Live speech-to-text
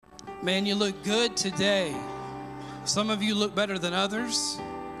Man, you look good today. Some of you look better than others,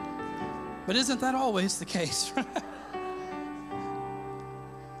 but isn't that always the case?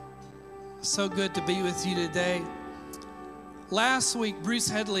 So good to be with you today. Last week, Bruce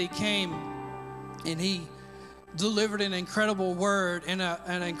Headley came and he delivered an incredible word and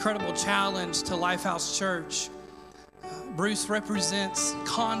an incredible challenge to Lifehouse Church. Bruce represents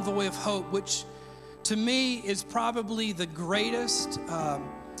Convoy of Hope, which to me is probably the greatest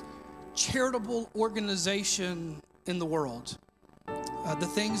charitable organization in the world. The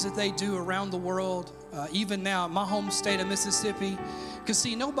things that they do around the world, even now in my home state of Mississippi, because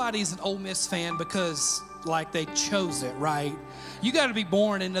see, nobody's an Ole Miss fan because like they chose it, right? You got to be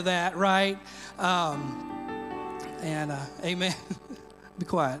born into that, right? Amen. Be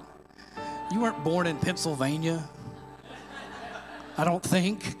quiet. You weren't born in Pennsylvania, I don't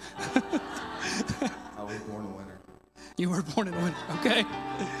think. I was born in winter. You were born in winter, okay.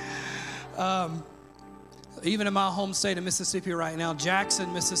 Even in my home state of Mississippi right now,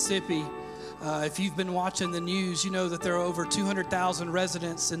 Jackson, Mississippi, if you've been watching the news, you know that there are over 200,000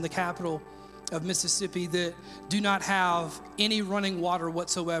 residents in the capital of Mississippi that do not have any running water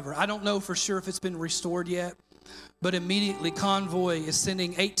whatsoever. I don't know for sure if it's been restored yet, but immediately Convoy is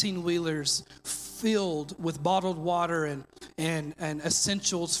sending 18-wheelers filled with bottled water and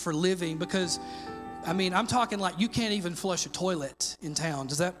essentials for living because, I mean, I'm talking like you can't even flush a toilet in town.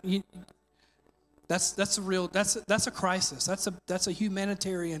 Does that... That's a crisis. That's a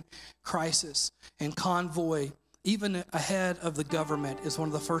humanitarian crisis. And Convoy, even ahead of the government, is one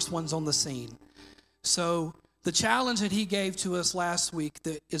of the first ones on the scene. So the challenge that he gave to us last week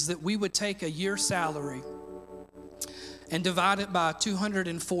is that we would take a year's salary and divide it by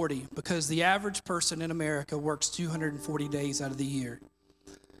 240, because the average person in America works 240 days out of the year.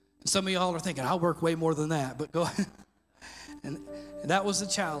 Some of y'all are thinking, I'll work way more than that, but go ahead. And that was the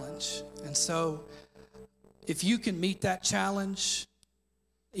challenge. And so if you can meet that challenge,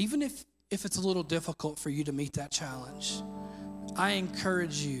 even if it's a little difficult for you to meet that challenge, I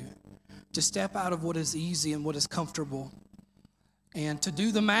encourage you to step out of what is easy and what is comfortable and to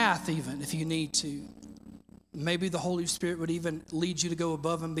do the math even if you need to. Maybe the Holy Spirit would even lead you to go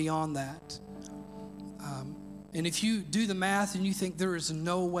above and beyond that. And if you do the math and you think there is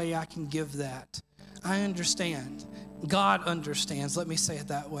no way I can give that, I understand. God understands. Let me say it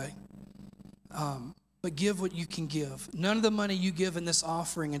that way. But give what you can give. None of the money you give in this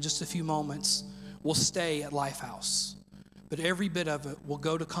offering in just a few moments will stay at Lifehouse. But every bit of it will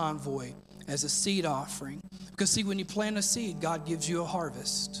go to Convoy as a seed offering. Because see, when you plant a seed, God gives you a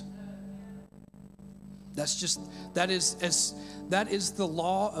harvest. That is the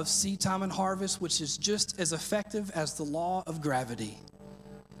law of seed time and harvest, which is just as effective as the law of gravity.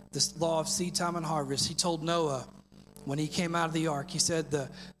 This law of seed time and harvest. He told Noah when he came out of the ark, he said the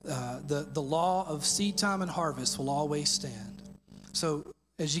law of seed time and harvest will always stand. So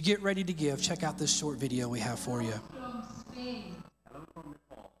as you get ready to give, check out this short video we have for you. From Spain. Hello from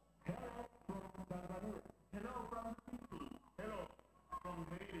Nepal. Hello from Bangladesh. Hello from Fiji. Hello from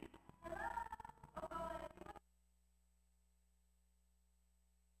Haiti.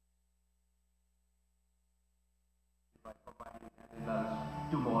 By providing animals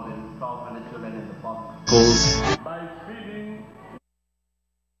to more than 1,200 children in the poverty. By feeding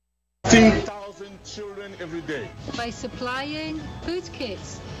 10,000 children every day. By supplying food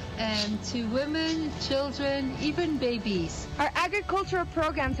kits to women, children, even babies. Our agricultural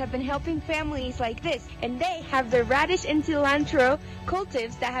programs have been helping families like this, and they have the radish and cilantro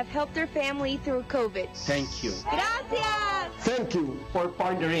cultives that have helped their family through COVID. Thank you. Gracias! Thank you for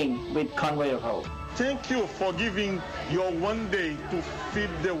partnering with Convoy of Hope. Thank you for giving your one day to feed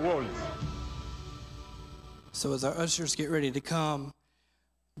the world. So as our ushers get ready to come,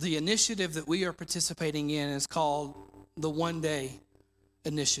 the initiative that we are participating in is called the One Day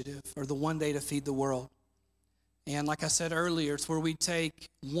Initiative, or the One Day to Feed the World. And like I said earlier, it's where we take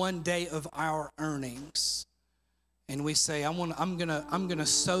one day of our earnings and we say, I'm gonna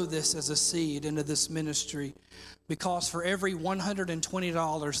sow this as a seed into this ministry, because for every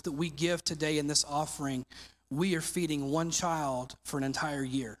 $120 that we give today in this offering, we are feeding one child for an entire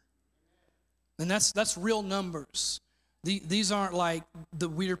year. And that's real numbers. These aren't like the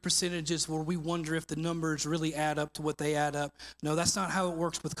weird percentages where we wonder if the numbers really add up to what they add up. No, that's not how it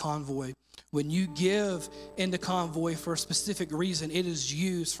works with Convoy. When you give into Convoy for a specific reason, it is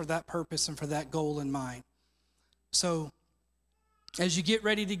used for that purpose and for that goal in mind. So as you get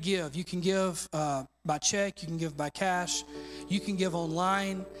ready to give, you can give by check, you can give by cash, you can give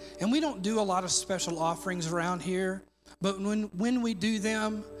online. And we don't do a lot of special offerings around here. But when we do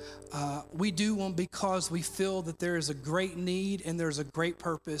them, we do them because we feel that there is a great need and there's a great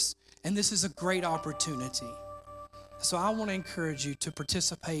purpose, and this is a great opportunity. So I want to encourage you to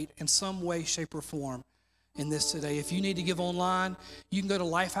participate in some way, shape, or form in this today. If you need to give online, you can go to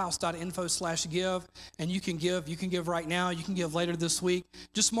lifehouse.info/give, and you can give. You can give right now. You can give later this week.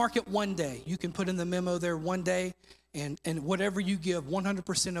 Just mark it one day. You can put in the memo there one day. And whatever you give,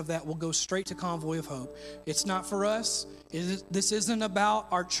 100% of that will go straight to Convoy of Hope. It's not for us. This isn't about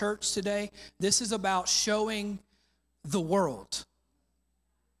our church today. This is about showing the world.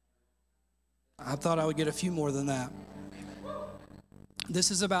 I thought I would get a few more than that.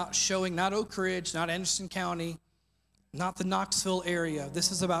 This is about showing not Oak Ridge, not Anderson County, not the Knoxville area. This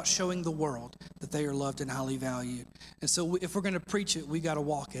is about showing the world that they are loved and highly valued. And so if we're going to preach it, we got to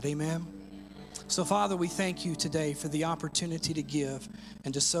walk it. Amen? So, Father, we thank you today for the opportunity to give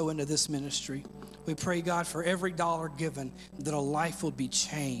and to sow into this ministry. We pray, God, for every dollar given, that a life will be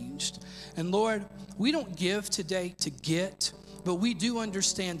changed. And, Lord, we don't give today to get, but we do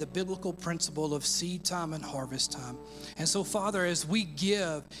understand the biblical principle of seed time and harvest time. And so, Father, as we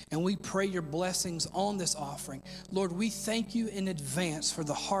give and we pray your blessings on this offering, Lord, we thank you in advance for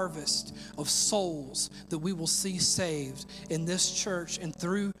the harvest of souls that we will see saved in this church and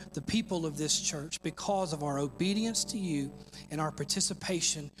through the people of this church because of our obedience to you and our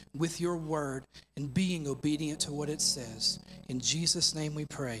participation with your word and being obedient to what it says. In Jesus' name we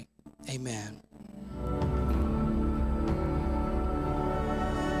pray. Amen.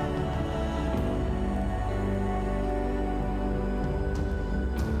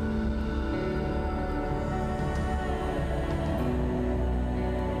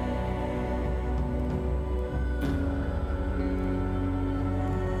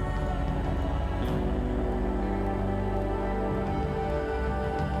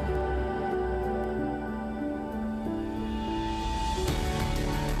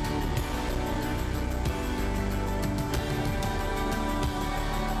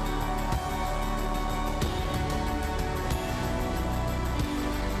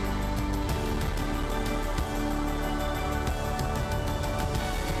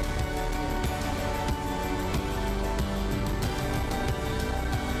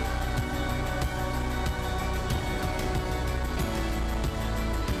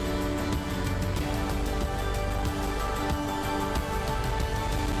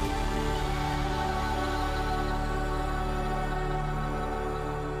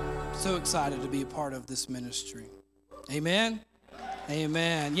 So excited to be a part of this ministry. Amen.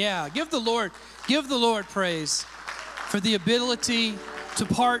 Amen. Yeah, give the Lord praise for the ability to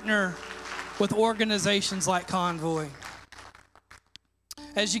partner with organizations like Convoy.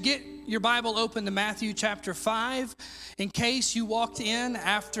 As you get your Bible open to Matthew chapter 5, in case you walked in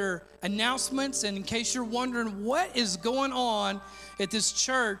after announcements and in case you're wondering what is going on at this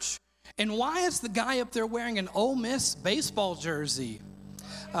church and why is the guy up there wearing an Ole Miss baseball jersey?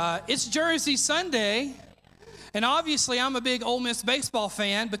 It's Jersey Sunday, and obviously I'm a big Ole Miss baseball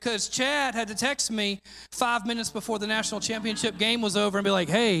fan because Chad had to text me 5 minutes before the national championship game was over and be like,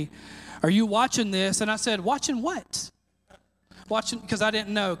 hey, are you watching this? And I said, watching what? Watching, because I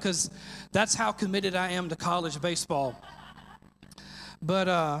didn't know, because that's how committed I am to college baseball. But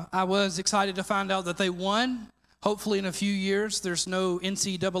I was excited to find out that they won. Hopefully in a few years, there's no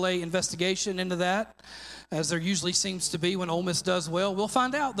NCAA investigation into that, as there usually seems to be when Ole Miss does well. We'll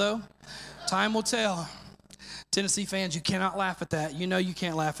find out, though. Time will tell. Tennessee fans, you cannot laugh at that. You know you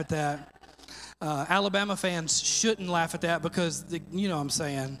can't laugh at that. Alabama fans shouldn't laugh at that because, you know what I'm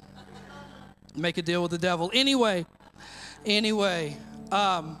saying. Make a deal with the devil. Anyway,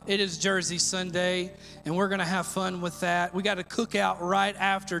 it is Jersey Sunday, and we're going to have fun with that. We got a cookout right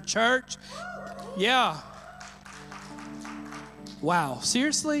after church. Yeah. Wow,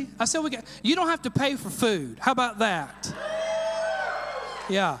 seriously? I said you don't have to pay for food. How about that?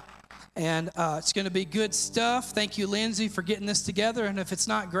 Yeah, and it's going to be good stuff. Thank you, Lindsay, for getting this together, and if it's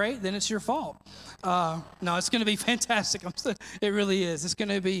not great, then it's your fault. No, it's going to be fantastic. It really is. It's going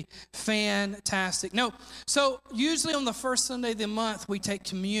to be fantastic. No, so usually on the first Sunday of the month, we take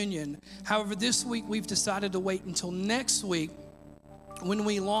communion. However, this week, we've decided to wait until next week when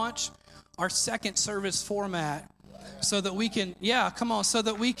we launch our second service format, so that we can, so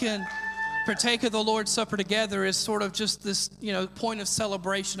that we can partake of the Lord's Supper together as sort of just this, point of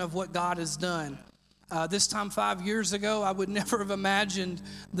celebration of what God has done. This time 5 years ago, I would never have imagined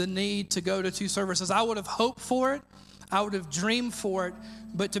the need to go to 2 services. I would have hoped for it. I would have dreamed for it.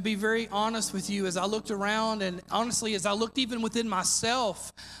 But to be very honest with you, as I looked around and honestly, as I looked even within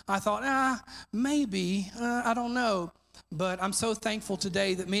myself, I thought, maybe, I don't know. But I'm so thankful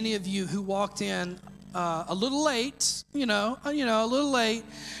today that many of you who walked in a little late, a little late.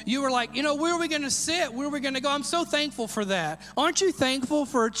 You were like, where are we going to sit? Where are we going to go? I'm so thankful for that. Aren't you thankful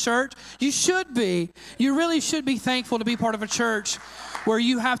for a church? You should be. You really should be thankful to be part of a church where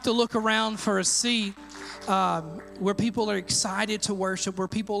you have to look around for a seat, where people are excited to worship, where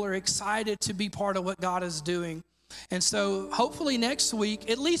people are excited to be part of what God is doing. And so hopefully next week,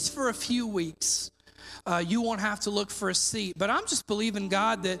 at least for a few weeks, you won't have to look for a seat. But I'm just believing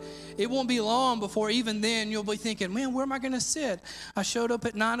God that it won't be long before even then you'll be thinking, man, where am I going to sit? I showed up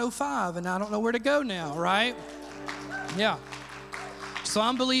at 9:05 and I don't know where to go now, right? Yeah. So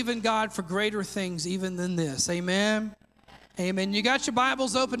I'm believing God for greater things even than this. Amen. Amen. You got your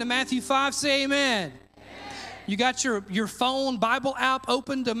Bibles open to Matthew 5? Say amen. You got your phone Bible app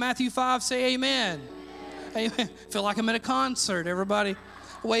open to Matthew 5? Say amen. Amen. Feel like I'm at a concert. Everybody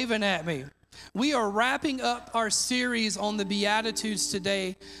waving at me. We are wrapping up our series on the Beatitudes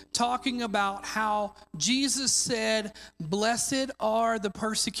today, talking about how Jesus said, blessed are the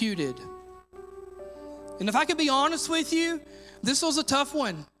persecuted. And if I could be honest with you, this was a tough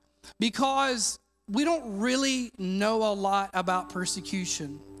one because we don't really know a lot about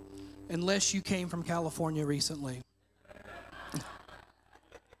persecution unless you came from California recently.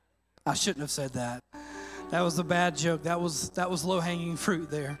 I shouldn't have said that. That was a bad joke. That was low-hanging fruit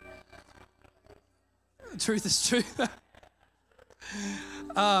there. Truth is true.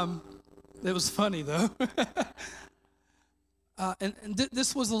 It was funny, though.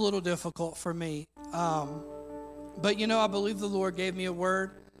 This was a little difficult for me. But, I believe the Lord gave me a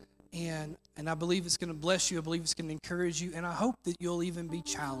word, and I believe it's going to bless you. I believe it's going to encourage you, and I hope that you'll even be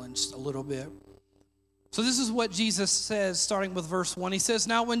challenged a little bit. So this is what Jesus says, starting with verse 1. He says,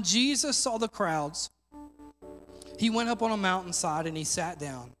 now when Jesus saw the crowds, he went up on a mountainside and he sat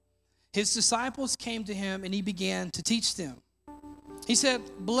down. His disciples came to him and he began to teach them. He said,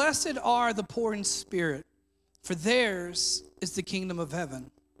 blessed are the poor in spirit, for theirs is the kingdom of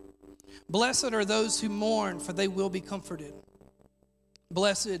heaven. Blessed are those who mourn, for they will be comforted.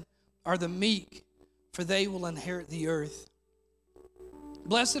 Blessed are the meek, for they will inherit the earth.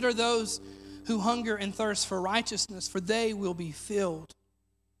 Blessed are those who hunger and thirst for righteousness, for they will be filled.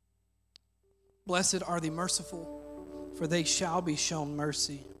 Blessed are the merciful, for they shall be shown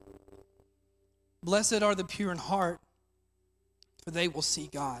mercy. Blessed are the pure in heart, for they will see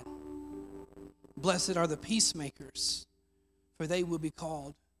God. Blessed are the peacemakers, for they will be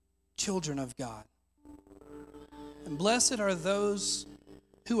called children of God. And blessed are those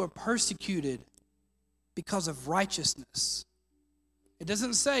who are persecuted because of righteousness. It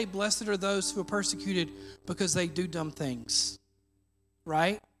doesn't say blessed are those who are persecuted because they do dumb things,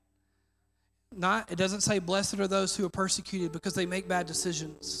 right? It doesn't say blessed are those who are persecuted because they make bad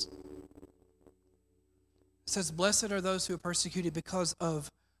decisions. It says blessed are those who are persecuted because of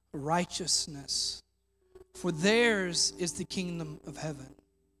righteousness, for theirs is the kingdom of heaven.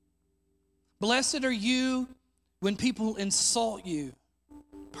 Blessed are you when people insult you,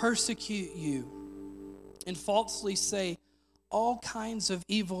 persecute you, and falsely say all kinds of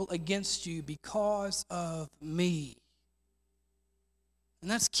evil against you because of me.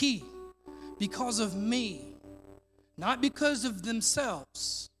 And that's key. Because of me. Not because of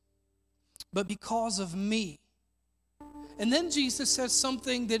themselves, but because of me. And then Jesus says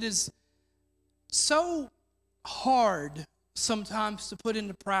something that is so hard sometimes to put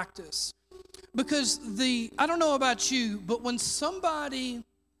into practice. Because I don't know about you, but when somebody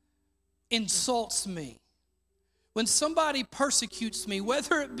insults me, when somebody persecutes me,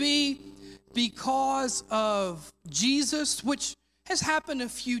 whether it be because of Jesus, which has happened a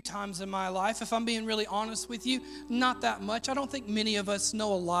few times in my life, if I'm being really honest with you, not that much. I don't think many of us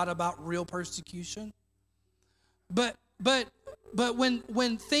know a lot about real persecution. But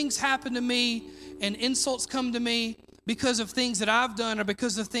when things happen to me and insults come to me because of things that I've done or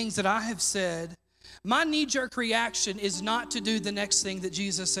because of things that I have said, my knee-jerk reaction is not to do the next thing that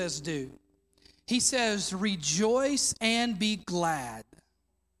Jesus says do. He says, rejoice and be glad.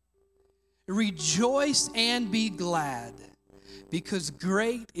 Rejoice and be glad, because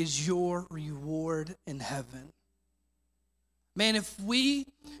great is your reward in heaven. Man, if we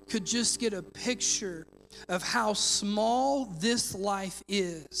could just get a picture of how small this life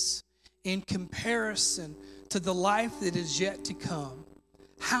is in comparison to the life that is yet to come,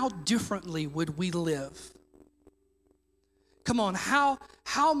 how differently would we live? Come on,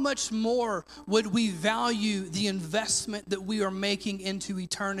 how much more would we value the investment that we are making into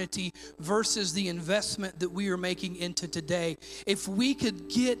eternity versus the investment that we are making into today? If we could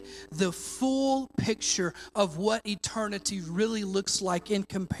get the full picture of what eternity really looks like in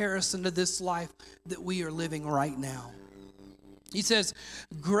comparison to this life that we are living right now. He says,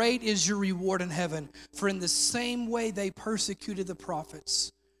 great is your reward in heaven, for in the same way they persecuted the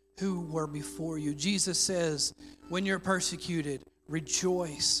prophets who were before you. Jesus says, when you're persecuted,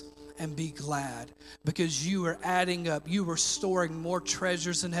 rejoice and be glad, because you are adding up, you are storing more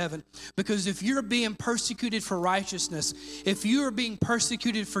treasures in heaven. Because if you're being persecuted for righteousness, if you are being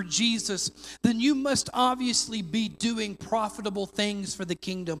persecuted for Jesus, then you must obviously be doing profitable things for the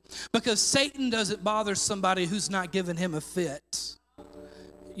kingdom, because Satan doesn't bother somebody who's not giving him a fit.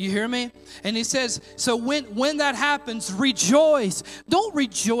 You hear me? And he says, so when that happens, rejoice. Don't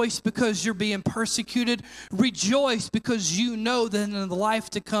rejoice because you're being persecuted. Rejoice because you know that in the life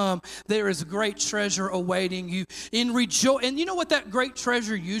to come, there is great treasure awaiting you. And you know what that great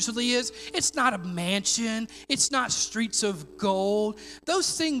treasure usually is? It's not a mansion. It's not streets of gold.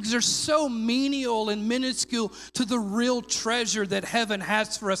 Those things are so menial and minuscule to the real treasure that heaven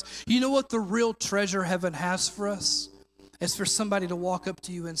has for us. You know what the real treasure heaven has for us? It's for somebody to walk up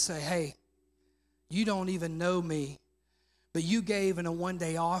to you and say, hey, you don't even know me, but you gave in a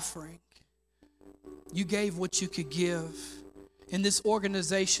one-day offering. You gave what you could give. And this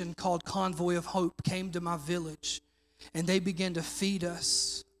organization called Convoy of Hope came to my village, and they began to feed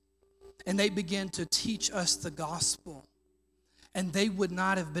us, and they began to teach us the gospel. And they would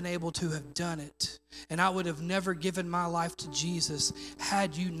not have been able to have done it. And I would have never given my life to Jesus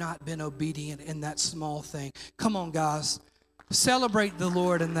had you not been obedient in that small thing. Come on, guys. Celebrate the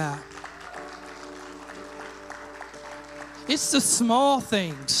Lord in that. It's the small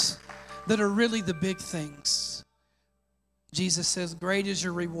things that are really the big things. Jesus says, great is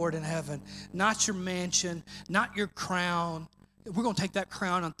your reward in heaven. Not your mansion, not your crown. We're going to take that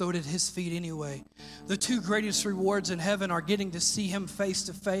crown and throw it at his feet anyway. The two greatest rewards in heaven are getting to see him face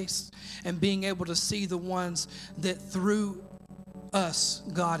to face and being able to see the ones that through us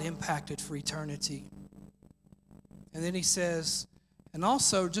God impacted for eternity. And then he says, and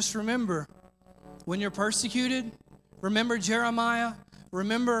also just remember, when you're persecuted, remember Jeremiah,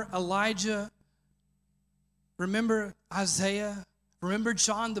 remember Elijah, remember Isaiah, remember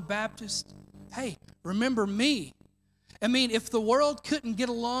John the Baptist. Hey, remember me. I mean, if the world couldn't get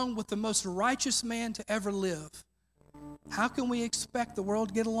along with the most righteous man to ever live, how can we expect the world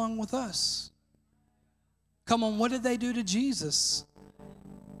to get along with us? Come on, what did they do to Jesus?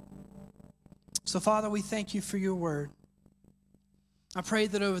 So, Father, we thank you for your word. I pray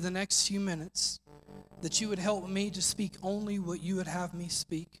that over the next few minutes, that you would help me to speak only what you would have me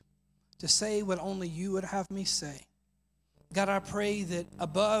speak, to say what only you would have me say. God, I pray that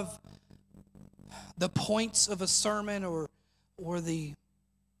above the points of a sermon or the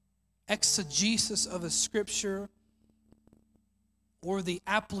exegesis of a scripture or the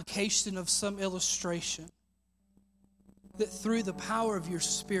application of some illustration, that through the power of your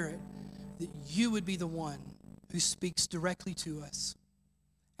Spirit, that you would be the one who speaks directly to us,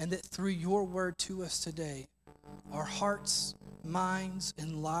 and that through your word to us today, our hearts, minds,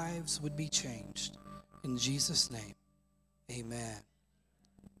 and lives would be changed. In Jesus' name, amen.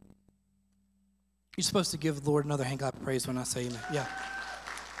 You're supposed to give the Lord another hand clap of praise when I say amen. Yeah.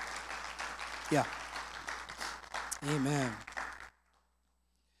 Yeah. Amen.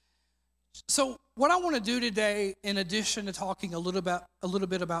 So what I want to do today, in addition to talking a little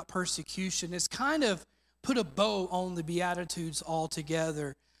bit about persecution, is kind of put a bow on the Beatitudes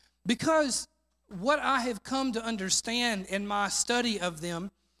altogether. Because what I have come to understand in my study of them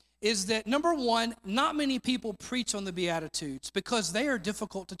is that, number one, not many people preach on the Beatitudes because they are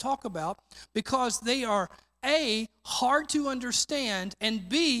difficult to talk about, because they are, A, hard to understand, and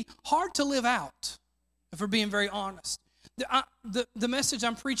B, hard to live out, if we're being very honest. The message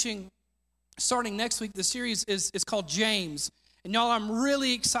I'm preaching starting next week, the series is called James. And y'all, I'm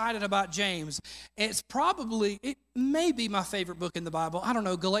really excited about James. It may be my favorite book in the Bible. I don't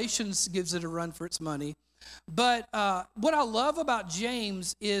know, Galatians gives it a run for its money. But what I love about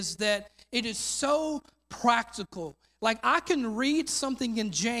James is that it is so practical. Like, I can read something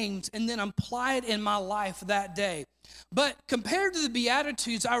in James and then apply it in my life that day. But compared to the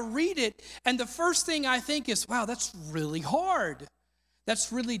Beatitudes, I read it, and the first thing I think is, wow, that's really hard.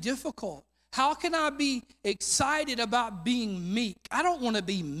 That's really difficult. How can I be excited about being meek? I don't want to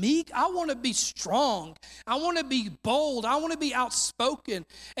be meek. I want to be strong. I want to be bold. I want to be outspoken.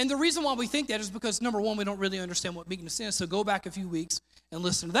 And the reason why we think that is because, number one, we don't really understand what meekness is. So go back a few weeks and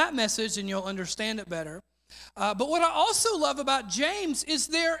listen to that message, and you'll understand it better. But what I also love about James is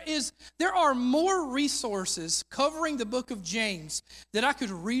there are more resources covering the book of James that I could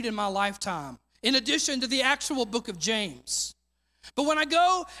read in my lifetime, in addition to the actual book of James. But when I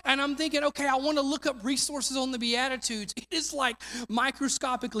go and I'm thinking, okay, I want to look up resources on the Beatitudes, it is like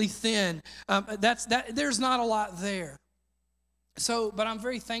microscopically thin. There's not a lot there. But I'm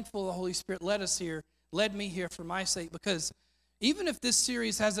very thankful the Holy Spirit led me here for my sake, because even if this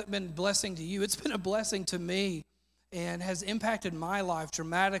series hasn't been a blessing to you, it's been a blessing to me and has impacted my life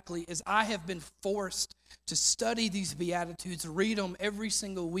dramatically as I have been forced to study these Beatitudes, read them every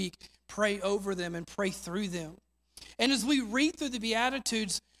single week, pray over them, and pray through them. And as we read through the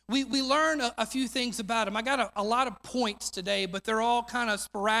Beatitudes, we learn a few things about them. I got a lot of points today, but they're all kind of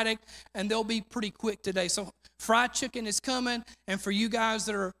sporadic, and they'll be pretty quick today. So fried chicken is coming, and for you guys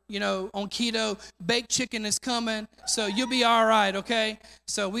that are, on keto, baked chicken is coming, so you'll be all right, okay?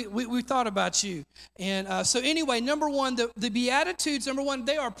 So we thought about you. And so anyway, number one, the Beatitudes, number one,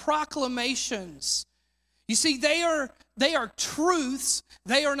 they are proclamations. You see, they are truths.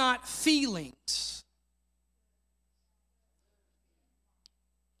 They are not feelings.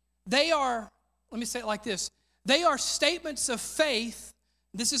 They are, let me say it like this. They are statements of faith.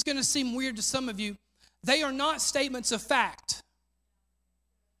 This is going to seem weird to some of you. They are not statements of fact.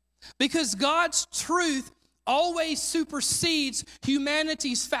 Because God's truth always supersedes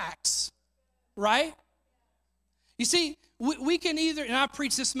humanity's facts, right? You see, we can either, and I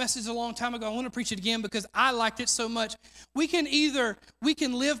preached this message a long time ago. I want to preach it again because I liked it so much. We can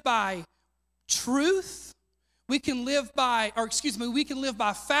live by truth. We can live by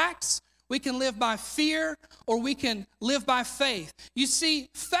facts, we can live by fear, or we can live by faith. You see,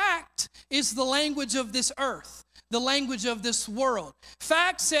 fact is the language of this earth, the language of this world.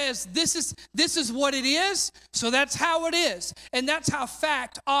 Fact says this is what it is, so that's how it is. And that's how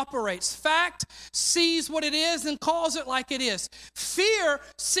fact operates. Fact sees what it is and calls it like it is. Fear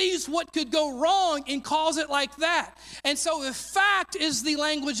sees what could go wrong and calls it like that. And so if fact is the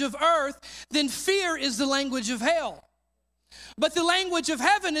language of earth, then fear is the language of hell. But the language of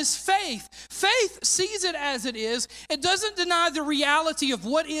heaven is faith. Faith sees it as it is. It doesn't deny the reality of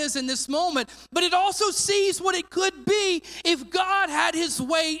what is in this moment, but it also sees what it could be if God had his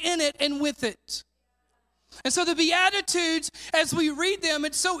way in it and with it. And so the Beatitudes, as we read them,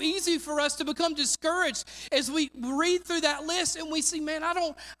 it's so easy for us to become discouraged as we read through that list and we see, man, I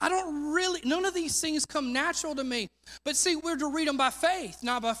don't really, none of these things come natural to me. But see, we're to read them by faith,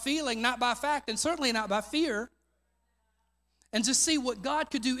 not by feeling, not by fact, and certainly not by fear. And to see what God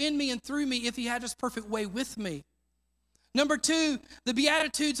could do in me and through me if he had his perfect way with me. Number two, the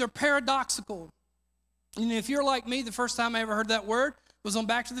Beatitudes are paradoxical. And if you're like me, the first time I ever heard that word was on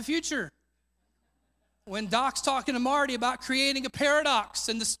Back to the Future. When Doc's talking to Marty about creating a paradox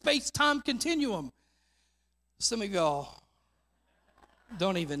in the space-time continuum. Some of y'all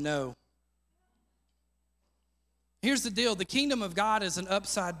don't even know. Here's the deal. The kingdom of God is an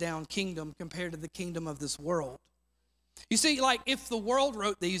upside-down kingdom compared to the kingdom of this world. You see, like if the world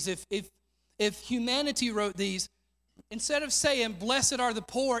wrote these, if humanity wrote these, instead of saying, blessed are the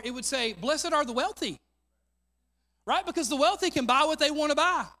poor, it would say, blessed are the wealthy, right? Because the wealthy can buy what they want to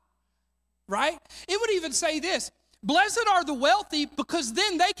buy, right? It would even say this, blessed are the wealthy because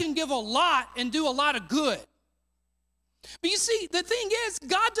then they can give a lot and do a lot of good. But you see, the thing is,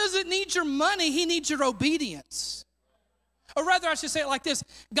 God doesn't need your money, he needs your obedience. Or rather, I should say it like this,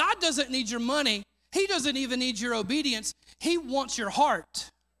 God doesn't need your money, he doesn't even need your obedience. He wants your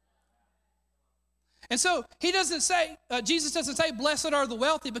heart. And so he doesn't say, Jesus doesn't say, blessed are the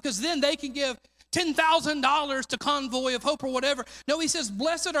wealthy, because then they can give $10,000 to Convoy of Hope or whatever. No, he says,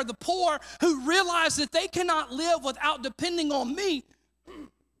 blessed are the poor who realize that they cannot live without depending on me.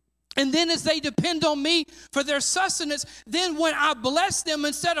 And then as they depend on me for their sustenance, then when I bless them,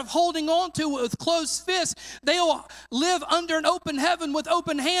 instead of holding on to it with closed fists, they'll live under an open heaven with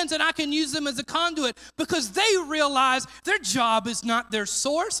open hands, and I can use them as a conduit because they realize their job is not their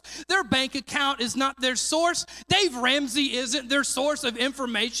source. Their bank account is not their source. Dave Ramsey isn't their source of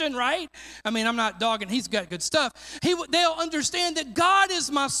information, right? I mean, I'm not dogging. He's got good stuff. They'll understand that God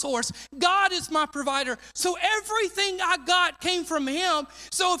is my source. God is my provider. So everything I got came from him.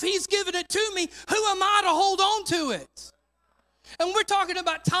 So if he's given it to me, who am I to hold on to it? And we're talking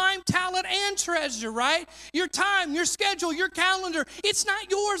about time, talent, and treasure, right? Your time, your schedule, your calendar, it's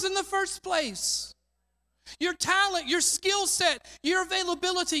not yours in the first place. Your talent, your skill set, your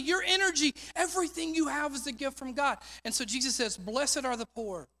availability, your energy, everything you have is a gift from God. And so Jesus says, blessed are the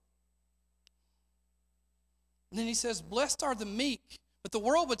poor. And then he says, blessed are the meek. But the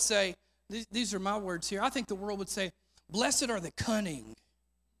world would say, these are my words here, I think the world would say, blessed are the cunning.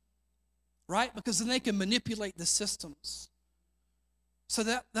 Right? Because then they can manipulate the systems. So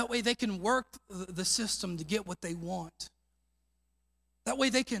that way they can work the system to get what they want. That way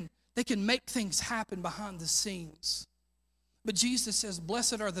they can make things happen behind the scenes. But Jesus says,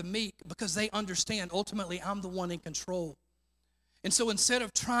 blessed are the meek, because they understand ultimately I'm the one in control. And so instead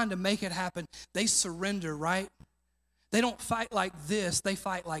of trying to make it happen, they surrender, right? They don't fight like this, they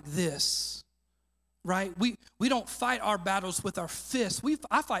fight like this, right? We don't fight our battles with our fists.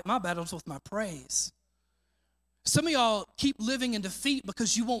 I fight my battles with my praise. Some of y'all keep living in defeat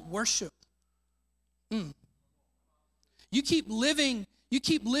because you won't worship. You keep living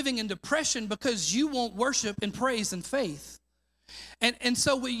in depression because you won't worship and praise and faith. And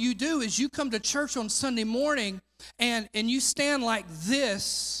so what you do is you come to church on Sunday morning and you stand like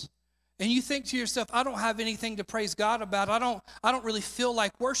this and you think to yourself, I don't have anything to praise God about. I don't really feel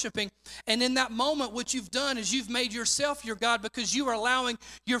like worshiping. And in that moment, what you've done is you've made yourself your God because you are allowing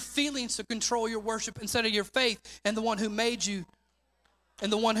your feelings to control your worship instead of your faith and the one who made you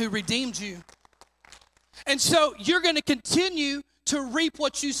and the one who redeemed you. And so you're going to continue to reap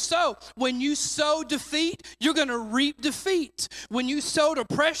what you sow. When you sow defeat, you're going to reap defeat. When you sow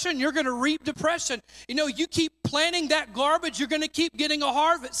depression, you're going to reap depression. You know, you keep planting that garbage, you're going to keep getting a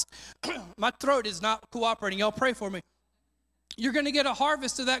harvest. My throat is not cooperating. Y'all pray for me. You're going to get a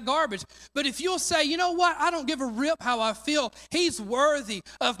harvest of that garbage. But if you'll say, you know what, I don't give a rip how I feel. He's worthy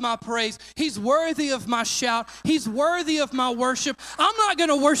of my praise. He's worthy of my shout. He's worthy of my worship. I'm not going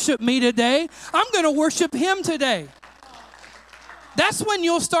to worship me today. I'm going to worship him today. That's when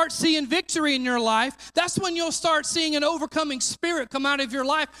you'll start seeing victory in your life. That's when you'll start seeing an overcoming spirit come out of your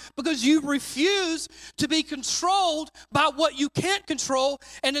life because you refuse to be controlled by what you can't control.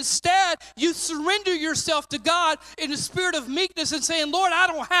 And instead, you surrender yourself to God in a spirit of meekness and saying, Lord, I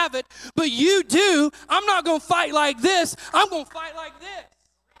don't have it, but you do. I'm not going to fight like this. I'm going to fight like this.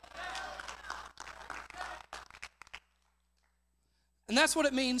 And that's what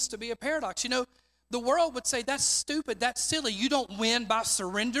it means to be a paradox. You know, the world would say, that's stupid, that's silly. You don't win by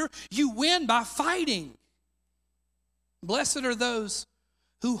surrender. You win by fighting. Blessed are those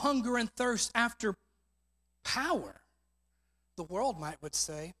who hunger and thirst after power, the world would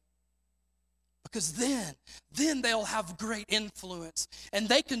say. Because then they'll have great influence. And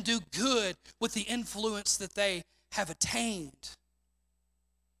they can do good with the influence that they have attained.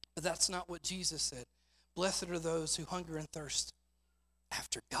 But that's not what Jesus said. Blessed are those who hunger and thirst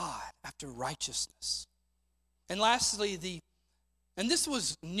after God, after righteousness. And lastly, and this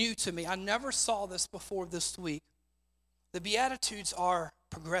was new to me. I never saw this before this week. The Beatitudes are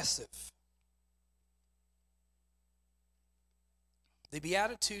progressive. The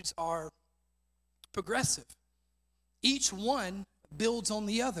Beatitudes are progressive. Each one builds on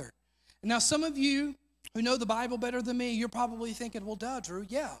the other. Now, some of you who know the Bible better than me, you're probably thinking, well, duh, Drew,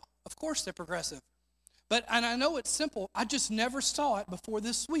 yeah, of course they're progressive. And I know it's simple. I just never saw it before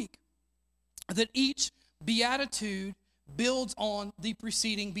this week, that each beatitude builds on the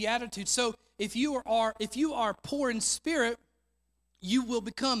preceding beatitude. So if you are poor in spirit, you will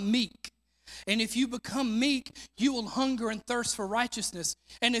become meek. And if you become meek, you will hunger and thirst for righteousness.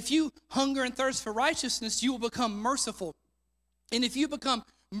 And if you hunger and thirst for righteousness, you will become merciful. And if you become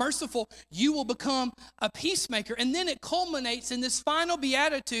merciful, you will become a peacemaker. And then it culminates in this final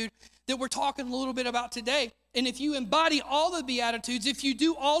beatitude that we're talking a little bit about today. And if you embody all the Beatitudes, if you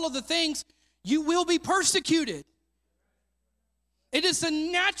do all of the things, you will be persecuted. It is a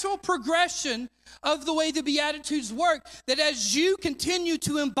natural progression of the way the Beatitudes work, that as you continue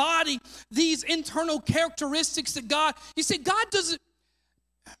to embody these internal characteristics that you see,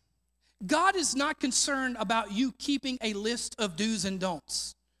 God is not concerned about you keeping a list of do's and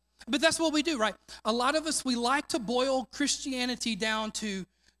don'ts. But that's what we do, right? A lot of us, we like to boil Christianity down to,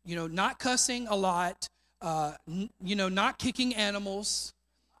 not cussing a lot, not kicking animals,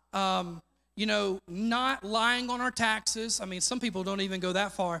 not lying on our taxes. I mean, some people don't even go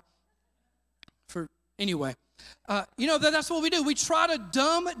that far. That's what we do. We try to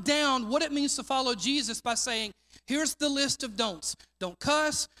dumb down what it means to follow Jesus by saying, here's the list of don'ts. Don't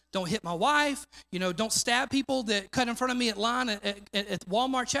cuss. Don't hit my wife. Don't stab people that cut in front of me at line at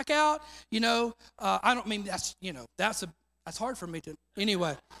Walmart checkout. I don't mean that's hard for me to,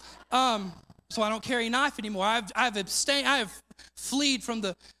 anyway. So I don't carry a knife anymore. I've abstained. I have fled from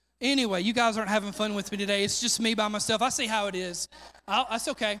anyway, you guys aren't having fun with me today. It's just me by myself. I see how it is. That's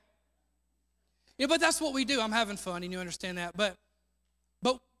okay. But that's what we do. I'm having fun, and you understand that. But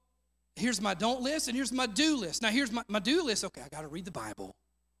here's my don't list, and here's my do list. Now, here's my do list. Okay, I got to read the Bible.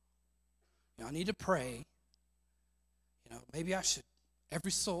 I need to pray. Maybe I should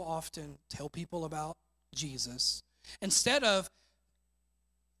every so often tell people about Jesus instead of,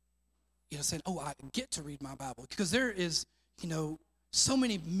 saying, oh, I get to read my Bible. Because there is, so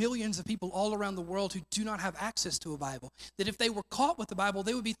many millions of people all around the world who do not have access to a Bible, that if they were caught with the Bible,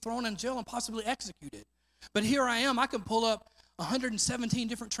 they would be thrown in jail and possibly executed. But here I am. I can pull up 117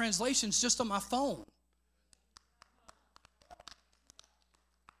 different translations just on my phone.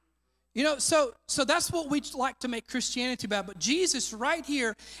 You know, so that's what we like to make Christianity about. But Jesus right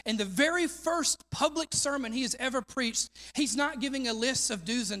here in the very first public sermon he has ever preached, he's not giving a list of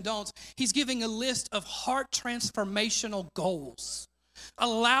do's and don'ts. He's giving a list of heart transformational goals.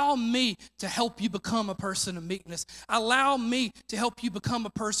 Allow me to help you become a person of meekness. Allow me to help you become a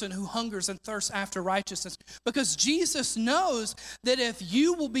person who hungers and thirsts after righteousness. Because Jesus knows that if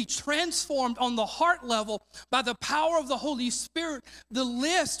you will be transformed on the heart level by the power of the Holy Spirit, the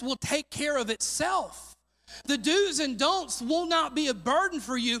list will take care of itself. The do's and don'ts will not be a burden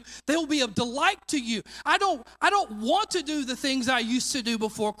for you. They will be a delight to you. I don't want to do the things I used to do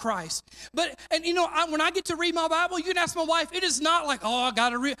before Christ. But, and you know, when I get to read my Bible, you can ask my wife, it is not like, oh, I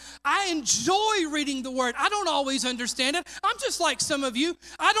got to read. I enjoy reading the Word. I don't always understand it. I'm just like some of you.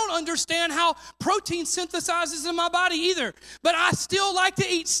 I don't understand how protein synthesizes in my body either. But I still like to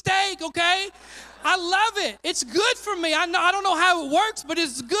eat steak, okay? I love it. It's good for me. I don't know how it works, but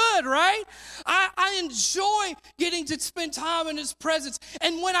it's good, right? I enjoy getting to spend time in His presence.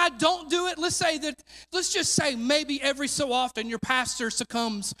 And when I don't do it, let's just say maybe every so often your pastor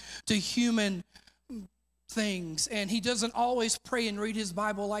succumbs to human things and he doesn't always pray and read his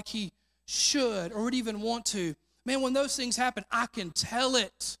Bible like he should or would even want to. Man, when those things happen, I can tell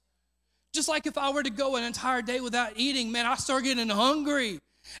it. Just like if I were to go an entire day without eating, man, I start getting hungry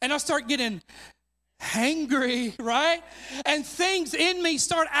and I start getting hangry, right? And things in me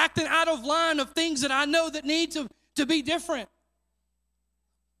start acting out of line of things that I know that need to be different.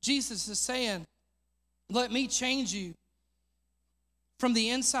 Jesus is saying, let me change you from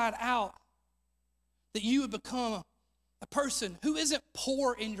the inside out, that you would become a person who isn't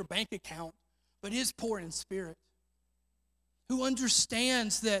poor in your bank account, but is poor in spirit, who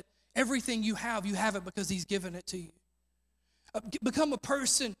understands that everything you have it because He's given it to you. Become a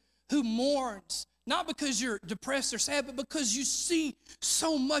person who mourns, not because you're depressed or sad, but because you see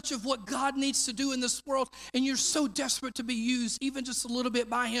so much of what God needs to do in this world, and you're so desperate to be used, even just a little bit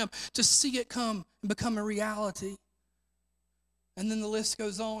by Him, to see it come and become a reality. And then the list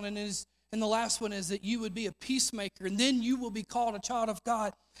goes on, and the last one is that you would be a peacemaker, and then you will be called a child of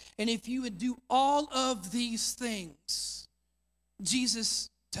God. And if you would do all of these things, Jesus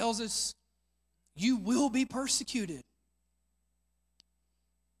tells us you will be persecuted.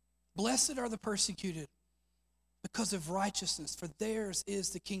 Blessed are the persecuted because of righteousness, for theirs is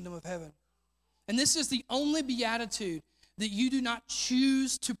the kingdom of heaven. And this is the only beatitude that you do not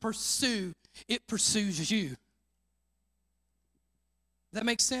choose to pursue, it pursues you. That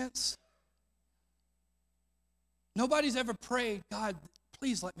makes sense? Nobody's ever prayed, God,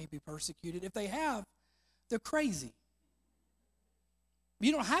 please let me be persecuted. If they have, they're crazy.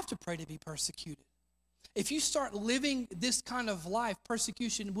 You don't have to pray to be persecuted. If you start living this kind of life,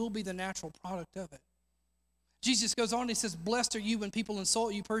 persecution will be the natural product of it. Jesus goes on and He says, blessed are you when people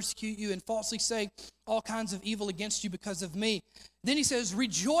insult you, persecute you, and falsely say all kinds of evil against you because of me. Then He says,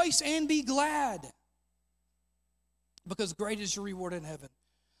 rejoice and be glad, because great is your reward in heaven.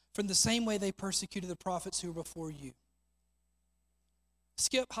 From the same way they persecuted the prophets who were before you.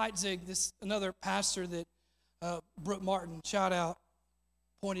 Skip Heitzig, this another pastor that Brooke Martin, shout out,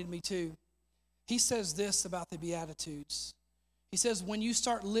 pointed me to. He says this about the Beatitudes. He says, when you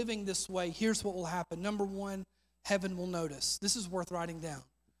start living this way, here's what will happen. Number one, heaven will notice. This is worth writing down.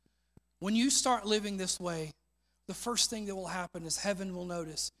 When you start living this way, the first thing that will happen is heaven will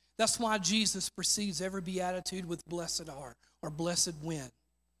notice. That's why Jesus precedes every Beatitude with blessed are or blessed when.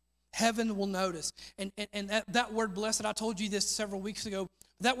 Heaven will notice. And that word blessed, I told you this several weeks ago,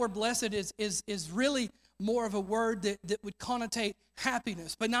 that word blessed is really more of a word that would connotate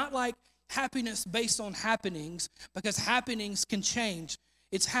happiness, but not like happiness based on happenings, because happenings can change.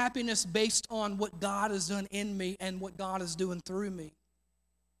 It's happiness based on what God has done in me and what God is doing through me.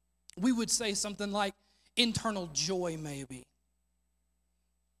 We would say something like internal joy, maybe.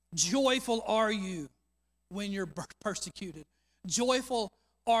 Joyful are you when you're persecuted. Joyful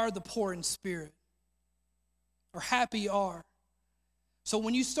are the poor in spirit, or happy are. So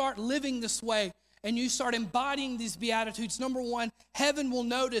when you start living this way, and you start embodying these Beatitudes, number one, heaven will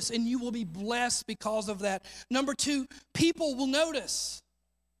notice and you will be blessed because of that. Number two, people will notice.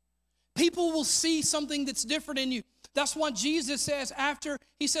 People will see something that's different in you. That's why Jesus says, after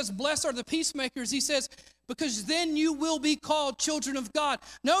He says, blessed are the peacemakers, He says, because then you will be called children of God.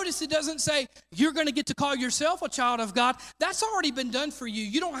 Notice it doesn't say you're going to get to call yourself a child of God. That's already been done for you.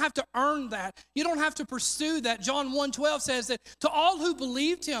 You don't have to earn that. You don't have to pursue that. John 1:12 says that to all who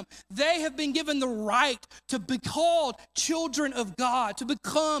believed Him, they have been given the right to be called children of God, to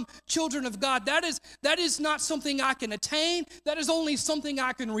become children of God. That is not something I can attain. That is only something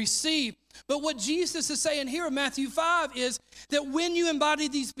I can receive. But what Jesus is saying here in Matthew 5 is that when you embody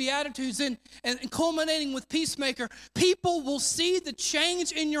these Beatitudes and culminating with Peacemaker, people will see the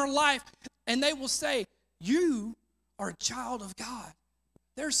change in your life and they will say, you are a child of God.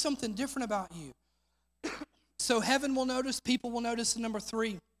 There's something different about you. So heaven will notice, people will notice, and number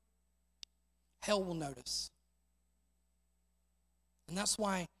 3, hell will notice. And that's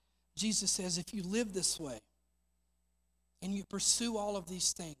why Jesus says, if you live this way and you pursue all of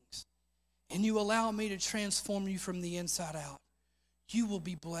these things and you allow me to transform you from the inside out, you will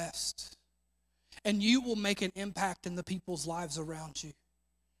be blessed and you will make an impact in the people's lives around you.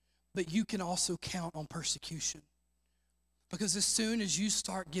 But you can also count on persecution. Because as soon as you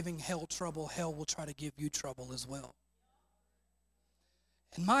start giving hell trouble, hell will try to give you trouble as well.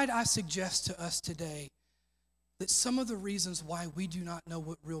 And might I suggest to us today that some of the reasons why we do not know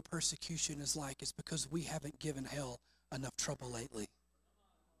what real persecution is like is because we haven't given hell enough trouble lately.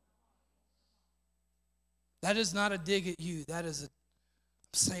 That is not a dig at you. That is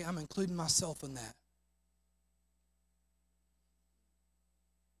I'm including myself in that.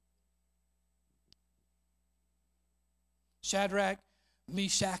 Shadrach,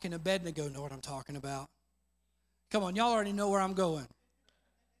 Meshach, and Abednego know what I'm talking about. Come on, y'all already know where I'm going.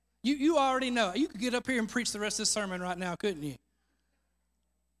 You already know. You could get up here and preach the rest of this sermon right now, couldn't you?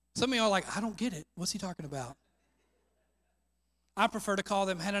 Some of y'all are like, I don't get it. What's he talking about? I prefer to call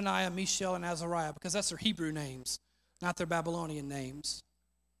them Hananiah, Mishael, and Azariah because that's their Hebrew names, not their Babylonian names.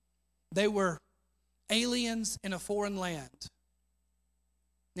 They were aliens in a foreign land.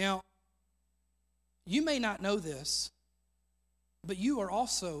 Now, you may not know this, but you are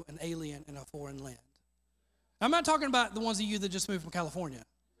also an alien in a foreign land. I'm not talking about the ones of you that just moved from California.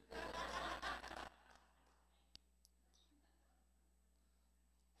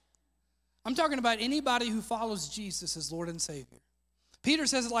 I'm talking about anybody who follows Jesus as Lord and Savior. Peter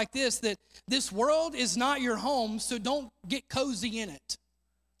says it like this, that this world is not your home, so don't get cozy in it.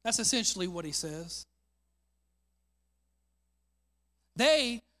 That's essentially what he says.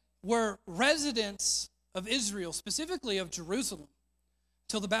 They were residents of Israel, specifically of Jerusalem,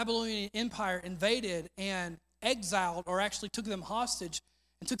 till the Babylonian Empire invaded and exiled, or actually took them hostage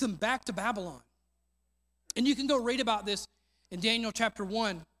and took them back to Babylon. And you can go read about this in Daniel chapter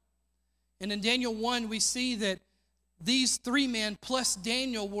 1. And in Daniel 1, we see that these 3 men plus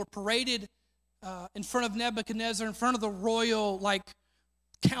Daniel were paraded in front of Nebuchadnezzar, in front of the royal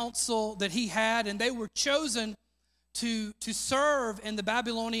council that he had, and they were chosen to serve in the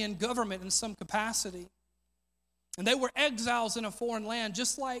Babylonian government in some capacity. And they were exiles in a foreign land,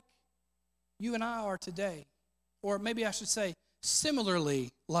 just like you and I are today. Or maybe I should say,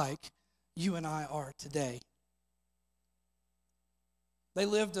 similarly like you and I are today. They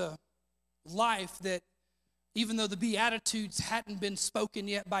lived a life that, even though the Beatitudes hadn't been spoken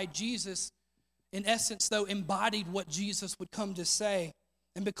yet by Jesus, in essence, though, embodied what Jesus would come to say.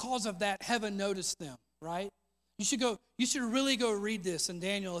 And because of that, heaven noticed them, right? You should really go read this in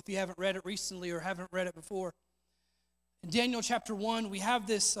Daniel if you haven't read it recently or haven't read it before. In Daniel chapter 1, we have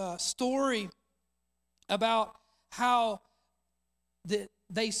this story about how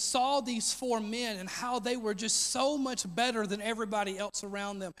they saw these 4 men and how they were just so much better than everybody else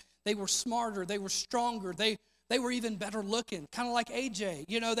around them. They were smarter, they were stronger, they were even better looking, kind of like AJ.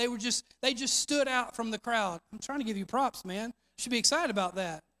 You know, they just stood out from the crowd. I'm trying to give you props, man. You should be excited about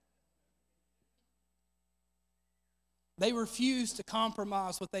that. They refused to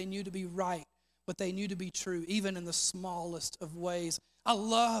compromise what they knew to be right, what they knew to be true, even in the smallest of ways. I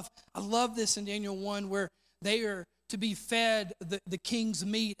love this in Daniel 1 where they are to be fed the king's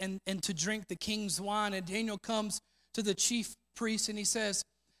meat and to drink the king's wine. And Daniel comes to the chief priest and he says,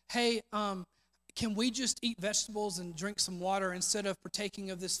 hey, can we just eat vegetables and drink some water instead of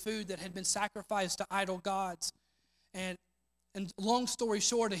partaking of this food that had been sacrificed to idol gods? And long story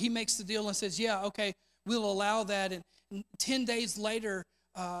short, he makes the deal and says, yeah, okay, we'll allow that. And 10 days later,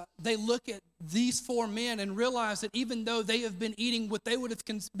 they look at these 4 men and realize that even though they have been eating what they would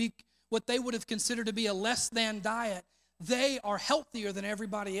have considered to be a less than diet, they are healthier than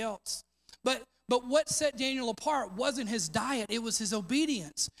everybody else. But what set Daniel apart wasn't his diet, it was his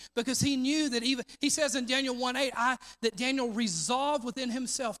obedience. Because he knew that he says in Daniel 1:8, that Daniel resolved within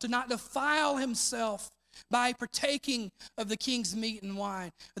himself to not defile himself by partaking of the king's meat and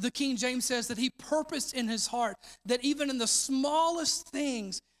wine. The King James says that he purposed in his heart that even in the smallest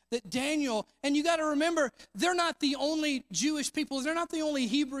things that Daniel, and you got to remember, they're not the only Jewish people. They're not the only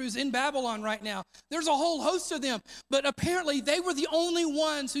Hebrews in Babylon right now. There's a whole host of them. But apparently they were the only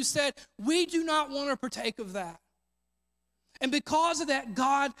ones who said, we do not want to partake of that. And because of that,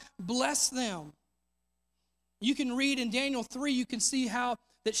 God blessed them. You can read in Daniel 3, you can see how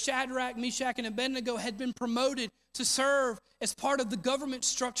that Shadrach, Meshach, and Abednego had been promoted to serve as part of the government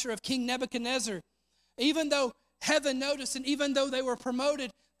structure of King Nebuchadnezzar. Even though heaven noticed and even though they were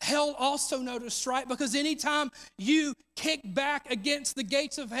promoted, hell also noticed, right? Because anytime you kick back against the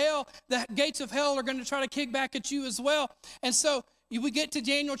gates of hell, the gates of hell are going to try to kick back at you as well. And so we get to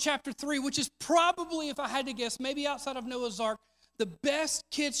Daniel chapter 3, which is probably, if I had to guess, maybe outside of Noah's Ark, the best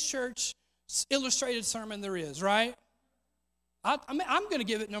kids' church illustrated sermon there is, right? I'm going to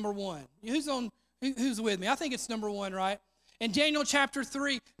give it number one. Who's with me? I think it's number one, right? In Daniel chapter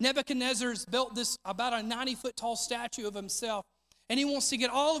 3, Nebuchadnezzar's built this about a 90-foot tall statue of himself. And he wants to get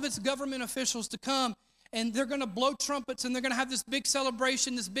all of its government officials to come, and they're going to blow trumpets, and they're going to have this big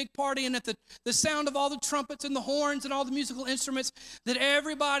celebration, this big party, and at the sound of all the trumpets and the horns and all the musical instruments, that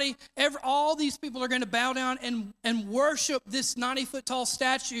all these people are going to bow down and worship this 90-foot tall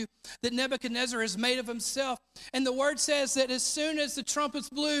statue that Nebuchadnezzar has made of himself. And the word says that as soon as the trumpets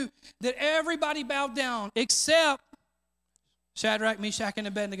blew, that everybody bowed down except Shadrach, Meshach, and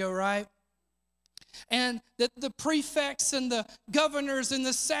Abednego, right? And that the prefects and the governors and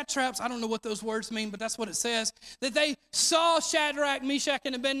the satraps, I don't know what those words mean, but that's what it says, that they saw Shadrach, Meshach,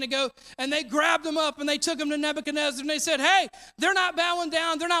 and Abednego, and they grabbed them up and they took them to Nebuchadnezzar, and they said, hey, they're not bowing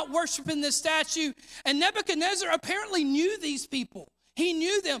down, they're not worshiping this statue. And Nebuchadnezzar apparently knew these people. He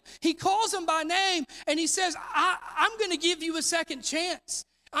knew them. He calls them by name, and he says, I'm going to give you a second chance.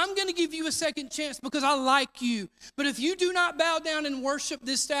 I'm going to give you a second chance because I like you. But if you do not bow down and worship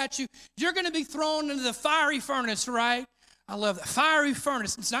this statue, you're going to be thrown into the fiery furnace, right? I love that. Fiery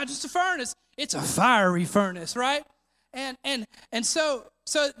furnace. It's not just a furnace. It's a fiery furnace, right? And so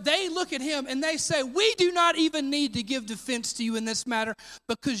they look at him and they say, we do not even need to give defense to you in this matter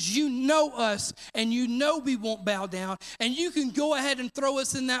because you know us and you know we won't bow down, and you can go ahead and throw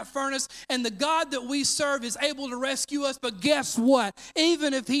us in that furnace, and the God that we serve is able to rescue us. But guess what?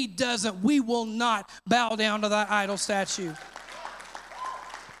 Even if he doesn't, we will not bow down to that idol statue.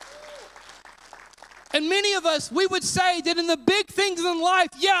 And many of us, we would say that in the big things in life,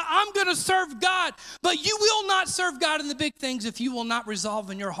 yeah, I'm going to serve God. But you will not serve God in the big things if you will not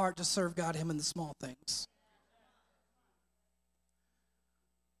resolve in your heart to serve God, him in the small things.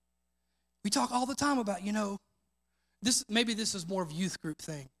 We talk all the time about, maybe this is more of a youth group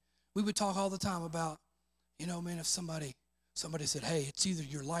thing. We would talk all the time about, man, if somebody said, hey, it's either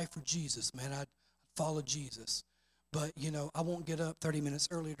your life or Jesus, man, I'd follow Jesus. But, I won't get up 30 minutes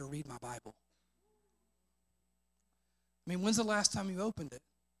earlier to read my Bible. I mean, when's the last time you opened it?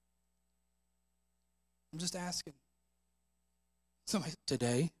 I'm just asking. Somebody,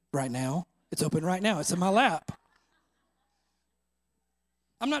 today, right now. It's open right now. It's in my lap.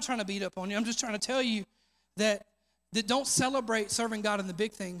 I'm not trying to beat up on you. I'm just trying to tell you that don't celebrate serving God in the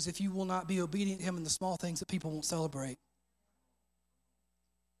big things if you will not be obedient to him in the small things that people won't celebrate.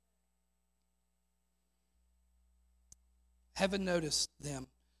 Heaven noticed them,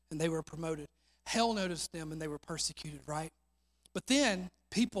 and they were promoted. Hell noticed them, and they were persecuted, right? But then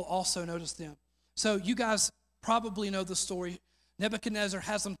people also noticed them. So you guys probably know the story. Nebuchadnezzar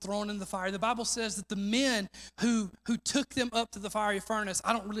has them thrown in the fire. The Bible says that the men who took them up to the fiery furnace,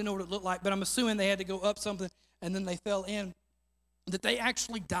 I don't really know what it looked like, but I'm assuming they had to go up something, and then they fell in, that they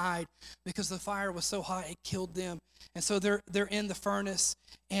actually died because the fire was so hot it killed them. And so they're in the furnace,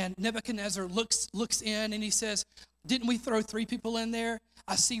 and Nebuchadnezzar looks in, and he says, didn't we throw 3 people in there?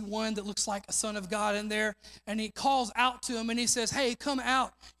 I see one that looks like a son of God in there. And he calls out to him and he says, hey, come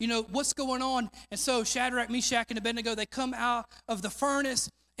out. What's going on? And so Shadrach, Meshach, and Abednego, they come out of the furnace.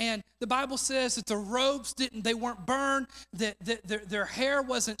 And the Bible says that the robes they weren't burned, that their hair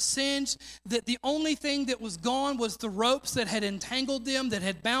wasn't singed, that the only thing that was gone was the ropes that had entangled them, that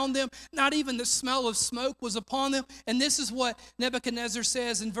had bound them. Not even the smell of smoke was upon them. And this is what Nebuchadnezzar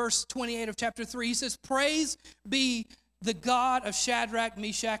says in verse 28 of chapter 3. He says, praise be the God of Shadrach,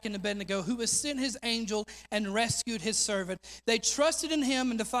 Meshach, and Abednego, who has sent his angel and rescued his servant. They trusted in him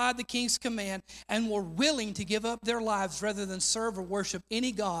and defied the king's command and were willing to give up their lives rather than serve or worship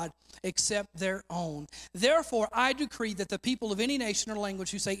any god except their own. Therefore, I decree that the people of any nation or language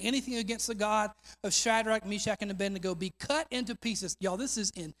who say anything against the God of Shadrach, Meshach, and Abednego be cut into pieces. Y'all, this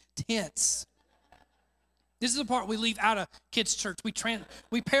is intense. This is the part we leave out of kids' church.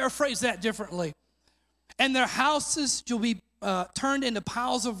 We paraphrase that differently. And their houses shall be turned into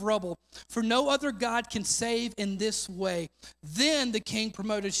piles of rubble, for no other God can save in this way. Then the king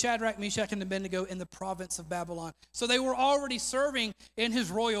promoted Shadrach, Meshach, and Abednego in the province of Babylon. So they were already serving in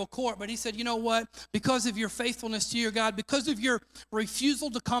his royal court, but he said, you know what? Because of your faithfulness to your God, because of your refusal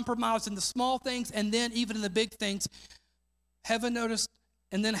to compromise in the small things and then even in the big things, heaven noticed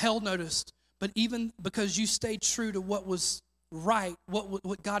and then hell noticed. But even because you stayed true to what was right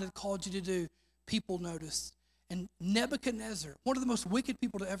what God had called you to do, people noticed. And Nebuchadnezzar, one of the most wicked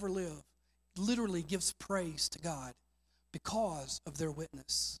people to ever live, literally gives praise to God because of their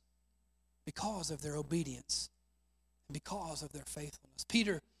witness, because of their obedience, and because of their faithfulness.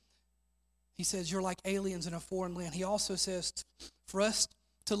 Peter, he says, you're like aliens in a foreign land. He also says, for us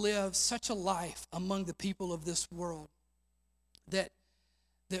to live such a life among the people of this world that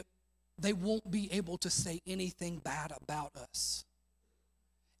they won't be able to say anything bad about us.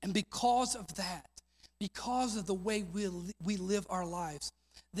 And because of that, because of the way we live our lives,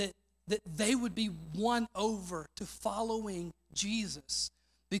 that they would be won over to following Jesus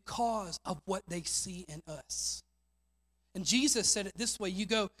because of what they see in us. And Jesus said it this way. You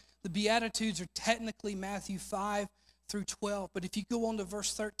go, the Beatitudes are technically Matthew 5 through 12. But if you go on to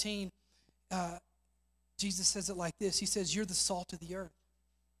verse 13, Jesus says it like this. He says, you're the salt of the earth.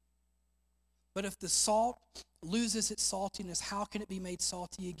 But if the salt loses its saltiness, how can it be made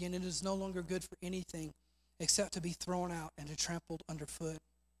salty again? It is no longer good for anything except to be thrown out and to trampled underfoot.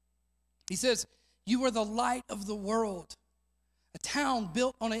 He says, you are the light of the world. A town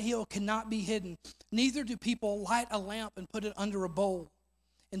built on a hill cannot be hidden. Neither do people light a lamp and put it under a bowl.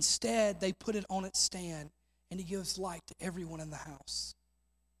 Instead, they put it on its stand, and it gives light to everyone in the house.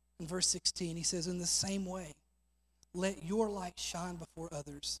 In verse 16, he says, in the same way, let your light shine before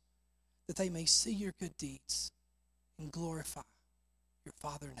others, that they may see your good deeds and glorify your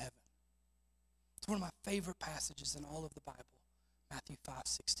Father in heaven. It's one of my favorite passages in all of the Bible, Matthew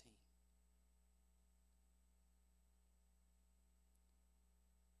 5:16.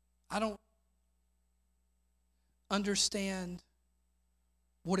 I don't understand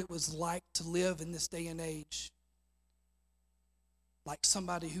what it was like to live in this day and age, like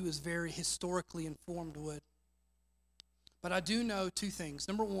somebody who is very historically informed would. But I do know two things.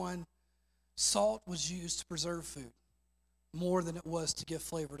 Number one, salt was used to preserve food more than it was to give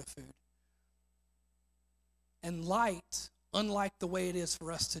flavor to food. And light, unlike the way it is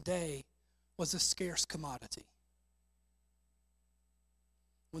for us today, was a scarce commodity.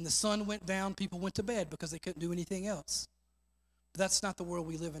 When the sun went down, people went to bed because they couldn't do anything else. But that's not the world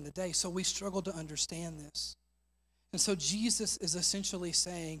we live in today, so we struggle to understand this. And so Jesus is essentially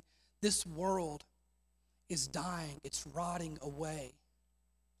saying, this world is dying, it's rotting away.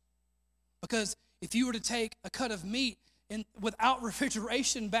 Because if you were to take a cut of meat and without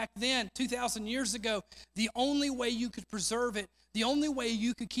refrigeration back then, 2,000 years ago, the only way you could preserve it, the only way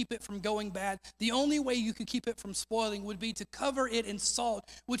you could keep it from going bad, the only way you could keep it from spoiling would be to cover it in salt,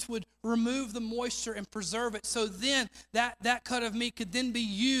 which would remove the moisture and preserve it. So then that cut of meat could then be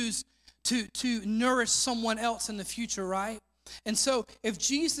used to nourish someone else in the future, right? And so if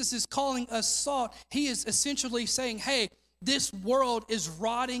Jesus is calling us salt, he is essentially saying, hey, this world is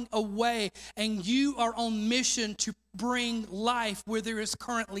rotting away, and you are on mission to bring life where there is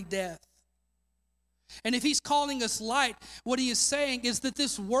currently death. And if he's calling us light, what he is saying is that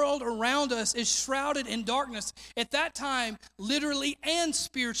this world around us is shrouded in darkness. At that time, literally and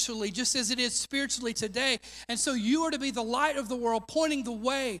spiritually, just as it is spiritually today. And so you are to be the light of the world, pointing the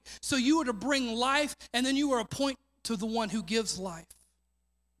way. So you are to bring life, and then you are to point to the one who gives life.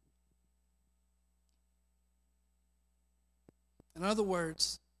 In other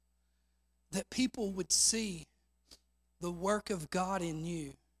words, that people would see the work of God in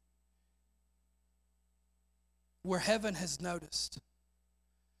you, where heaven has noticed.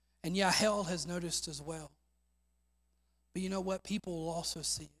 And yeah, hell has noticed as well. But you know what? People will also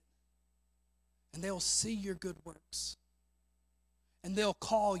see it. And they'll see your good works. And they'll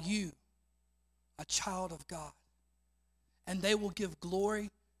call you a child of God. And they will give glory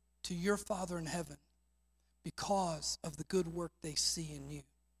to your Father in heaven because of the good work they see in you.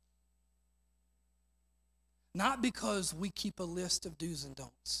 Not because we keep a list of do's and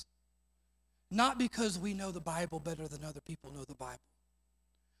don'ts. Not because we know the Bible better than other people know the Bible.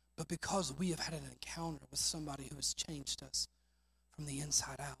 But because we have had an encounter with somebody who has changed us from the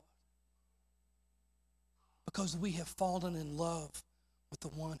inside out. Because we have fallen in love with the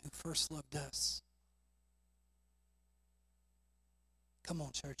one who first loved us. Come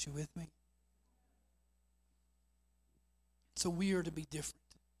on, church, you with me? So we are to be different.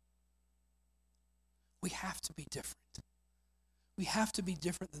 We have to be different. We have to be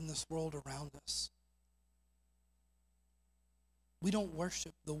different than this world around us. We don't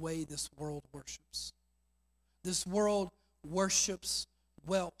worship the way this world worships. This world worships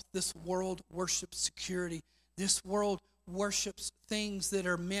wealth. This world worships security. This world worships things that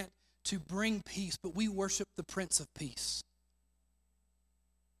are meant to bring peace, but we worship the Prince of Peace.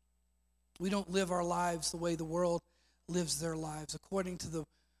 We don't live our lives the way the world lives their lives. According to the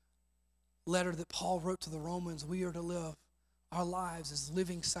letter that Paul wrote to the Romans, we are to live our lives as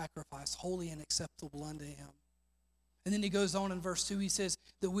living sacrifice, holy and acceptable unto him. And then he goes on in verse 2, he says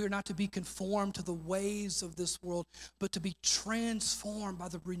that we are not to be conformed to the ways of this world, but to be transformed by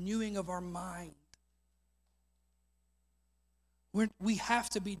the renewing of our mind. We have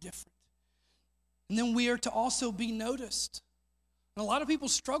to be different. And then we are to also be noticed. And a lot of people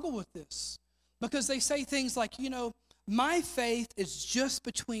struggle with this because they say things like, my faith is just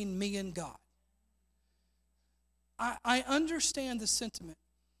between me and God. I understand the sentiment,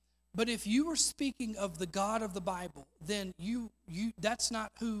 but if you were speaking of the God of the Bible, then that's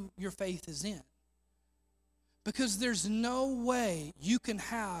not who your faith is in. Because there's no way you can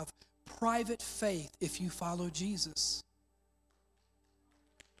have private faith if you follow Jesus.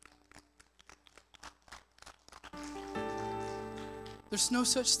 There's no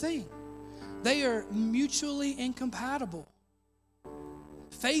such thing. They are mutually incompatible.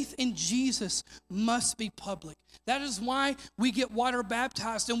 Faith in Jesus must be public. That is why we get water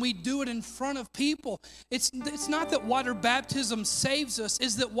baptized and we do it in front of people. It's not that water baptism saves us,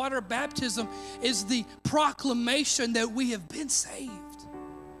 it's that water baptism is the proclamation that we have been saved,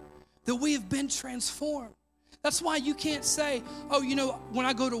 that we have been transformed. That's why you can't say, when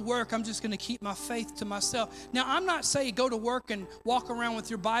I go to work, I'm just going to keep my faith to myself. Now, I'm not saying go to work and walk around with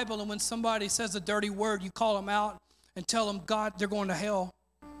your Bible, and when somebody says a dirty word, you call them out and tell them, God, they're going to hell.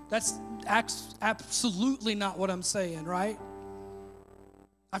 That's absolutely not what I'm saying, right?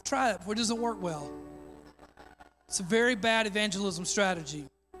 I've tried it, but it doesn't work well. It's a very bad evangelism strategy.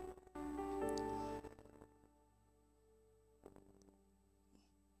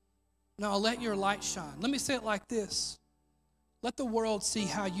 No, let your light shine. Let me say it like this. Let the world see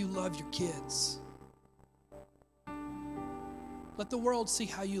how you love your kids. Let the world see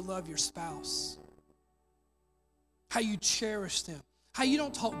how you love your spouse. How you cherish them. How you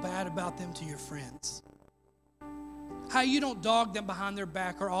don't talk bad about them to your friends. How you don't dog them behind their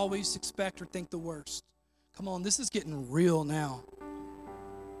back or always expect or think the worst. Come on, this is getting real now.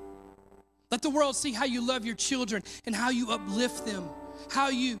 Let the world see how you love your children and how you uplift them. How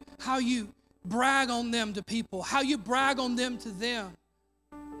you brag on them to people. How you brag on them to them.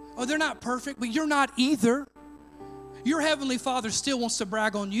 Oh, they're not perfect, but you're not either. Your Heavenly Father still wants to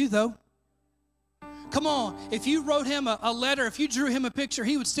brag on you, though. Come on, if you wrote him a letter, if you drew him a picture,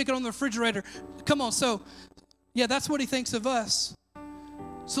 he would stick it on the refrigerator. Come on, so, yeah, that's what he thinks of us.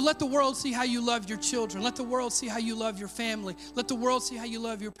 So let the world see how you love your children. Let the world see how you love your family. Let the world see how you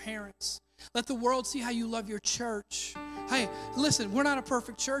love your parents. Let the world see how you love your church. Hey, listen, we're not a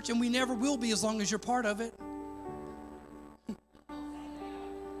perfect church, and we never will be as long as you're part of it.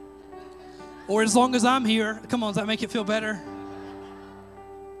 Or as long as I'm here. Come on, does that make it feel better?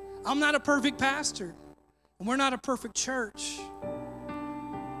 I'm not a perfect pastor, and we're not a perfect church.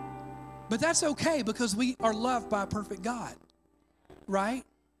 But that's okay because we are loved by a perfect God, right?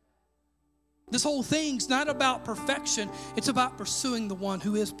 This whole thing's not about perfection. It's about pursuing the one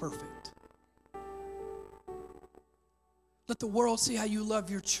who is perfect. Let the world see how you love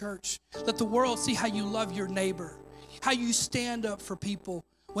your church. Let the world see how you love your neighbor, how you stand up for people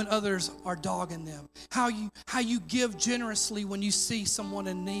when others are dogging them, how you give generously when you see someone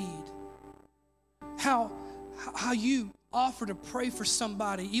in need, how you offer to pray for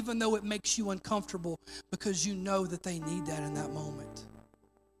somebody even though it makes you uncomfortable because you know that they need that in that moment.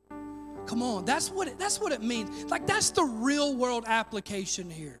 Come on, that's what it means. Like, that's the real world application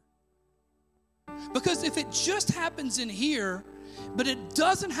here. Because if it just happens in here, but it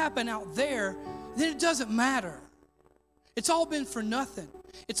doesn't happen out there, then it doesn't matter. It's all been for nothing.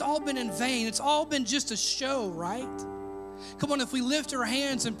 It's all been in vain. It's all been just a show, right? Come on, if we lift our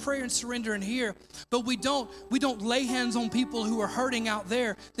hands in prayer and surrender in here, but we don't lay hands on people who are hurting out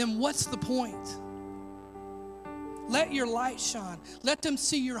there, then what's the point? Let your light shine. Let them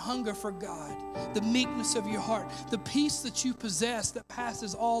see your hunger for God, the meekness of your heart, the peace that you possess that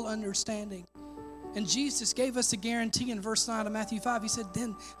passes all understanding. And Jesus gave us a guarantee in verse 9 of Matthew 5. He said,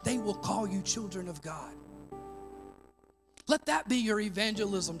 then they will call you children of God. Let that be your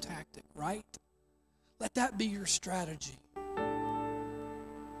evangelism tactic, right? Let that be your strategy.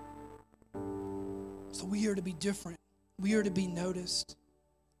 So we are to be different. We are to be noticed.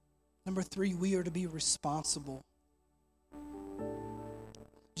 Number 3, we are to be responsible.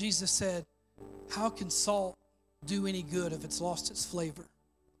 Jesus said, how can salt do any good if it's lost its flavor?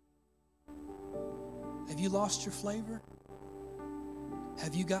 Have you lost your flavor?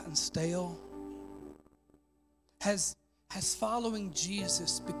 Have you gotten stale? Has following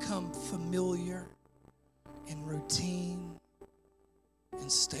Jesus become familiar and routine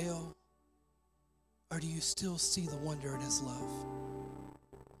and stale? Or do you still see the wonder in his love?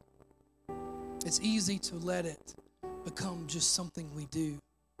 It's easy to let it become just something we do.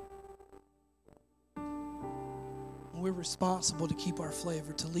 We're responsible to keep our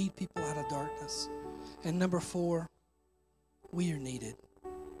flavor, to lead people out of darkness. And number 4, we are needed.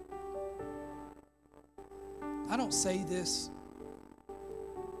 I don't say this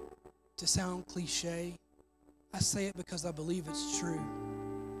to sound cliche. I say it because I believe it's true.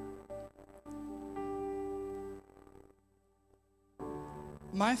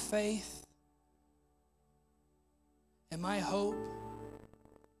 My faith and my hope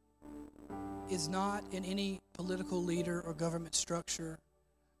is not in any political leader or government structure.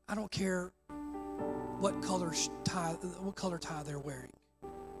 I don't care what color tie they're wearing.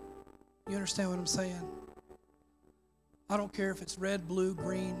 You understand what I'm saying? I don't care if it's red, blue,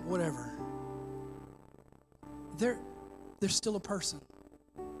 green, whatever. They're still a person.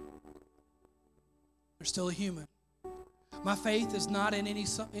 They're still a human. My faith is not in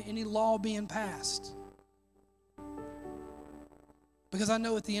any law being passed. Because I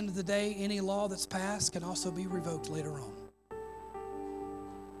know at the end of the day, any law that's passed can also be revoked later on.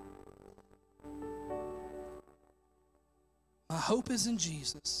 My hope is in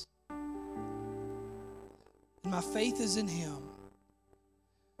Jesus. And my faith is in Him.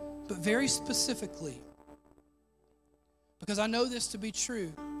 But very specifically, because I know this to be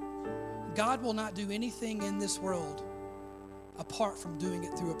true, God will not do anything in this world apart from doing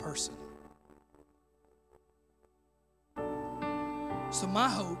it through a person. So my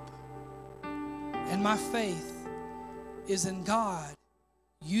hope and my faith is in God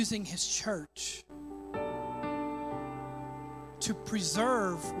using His church to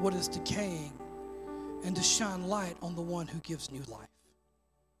preserve what is decaying and to shine light on the one who gives new life.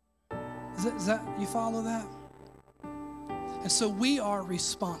 Is that you follow that? And so we are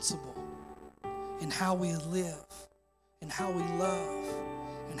responsible in how we live, and how we love,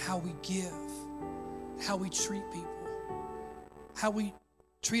 and how we give, how we treat people, how we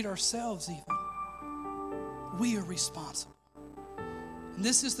treat ourselves even. We are responsible. And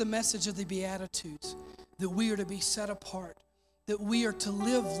this is the message of the Beatitudes, that we are to be set apart, that we are to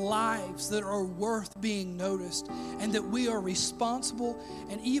live lives that are worth being noticed, and that we are responsible,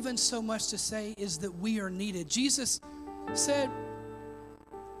 and even so much to say is that we are needed. Jesus said,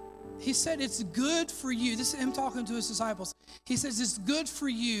 He said, it's good for you. This is Him talking to His disciples. He says, it's good for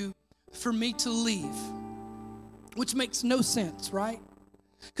you for me to leave, which makes no sense, right?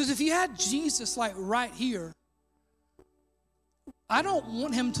 Because if you had Jesus like right here, I don't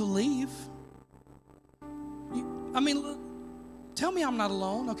want Him to leave. Tell me I'm not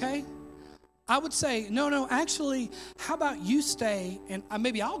alone, okay? I would say, no, actually, how about you stay and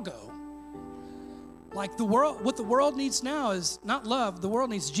maybe I'll go. Like what the world needs now is not love. The world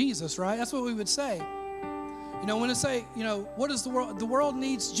needs Jesus, right? That's what we would say. When I say, what is the world? The world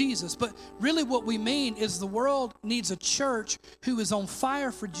needs Jesus. But really what we mean is the world needs a church who is on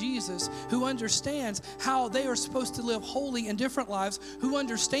fire for Jesus, who understands how they are supposed to live holy and different lives, who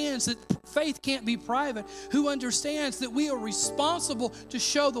understands that faith can't be private, who understands that we are responsible to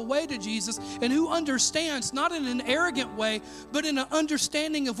show the way to Jesus, and who understands, not in an arrogant way, but in an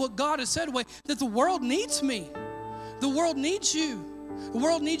understanding of what God has said way, that the world needs me. The world needs you. The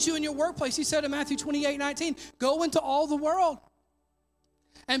world needs you in your workplace. He said in Matthew 28:19, go into all the world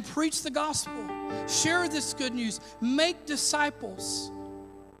and preach the gospel. Share this good news. Make disciples.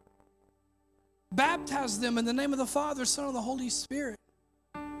 Baptize them in the name of the Father, Son, and the Holy Spirit.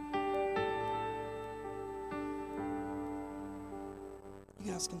 You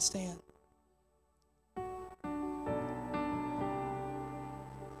guys can stand.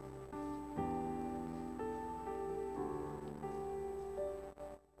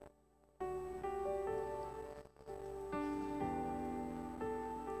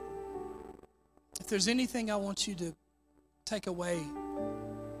 If there's anything I want you to take away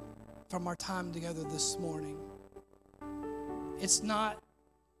from our time together this morning, it's not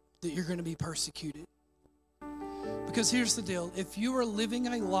that you're going to be persecuted. Because here's the deal. If you are living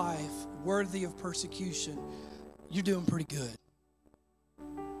a life worthy of persecution, you're doing pretty good.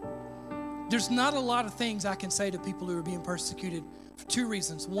 There's not a lot of things I can say to people who are being persecuted for 2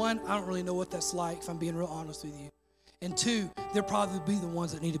 reasons. 1, I don't really know what that's like, if I'm being real honest with you. And 2, they'll probably be the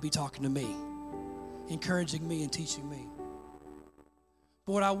ones that need to be talking to me, encouraging me and teaching me.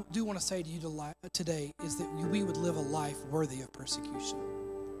 But what I do want to say to you today is that we would live a life worthy of persecution.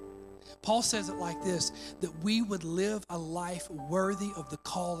 Paul says it like this, that we would live a life worthy of the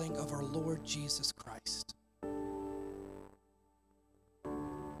calling of our Lord Jesus Christ.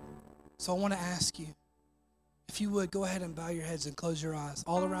 So I want to ask you, if you would, go ahead and bow your heads and close your eyes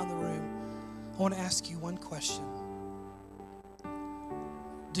all around the room. I want to ask you one question.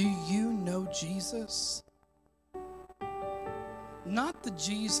 Do you know Jesus? Not the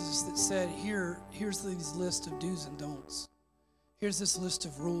Jesus that said, here's these list of do's and don'ts. Here's this list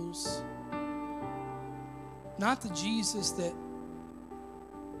of rules. Not the Jesus that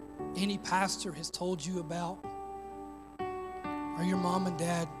any pastor has told you about or your mom and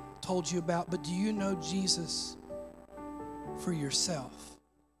dad told you about, but do you know Jesus for yourself?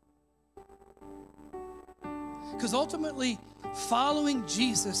 Because ultimately, following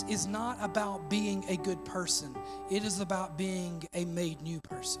Jesus is not about being a good person. It is about being a made new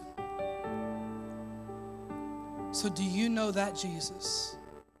person. So do you know that Jesus?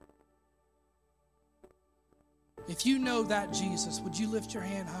 If you know that Jesus, would you lift your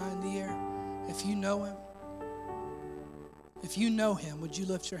hand high in the air? If you know him. If you know him, would you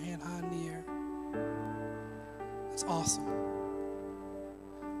lift your hand high in the air? That's awesome.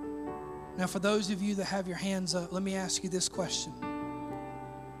 Now, for those of you that have your hands up, let me ask you this question.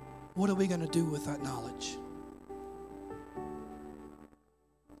 What are we going to do with that knowledge?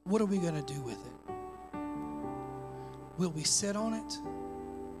 What are we going to do with it? Will we sit on it?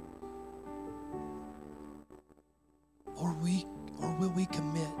 Or will we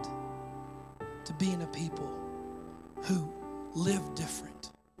commit to being a people who live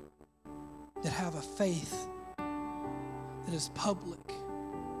different, that have a faith that is public?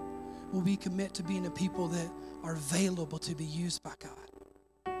 Will we commit to being a people that are available to be used by God?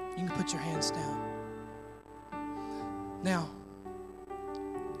 You can put your hands down. Now,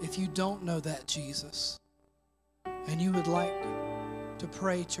 if you don't know that Jesus and you would like to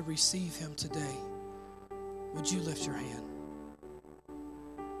pray to receive him today, would you lift your hand?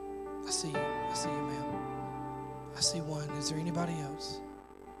 I see you, ma'am. I see one. Is there anybody else?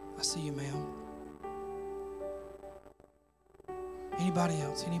 I see you, ma'am. Anybody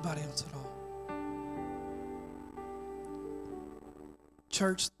else? Anybody else at all?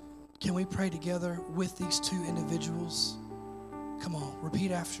 Church, can we pray together with these two individuals? Come on,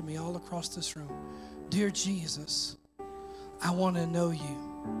 repeat after me all across this room. Dear Jesus, I want to know you.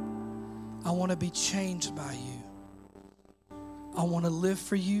 I want to be changed by you. I want to live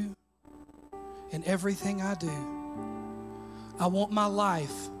for you in everything I do. I want my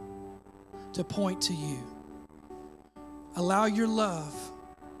life to point to you. Allow your love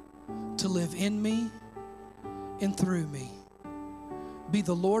to live in me and through me. Be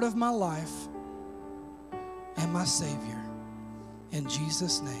the Lord of my life and my Savior. In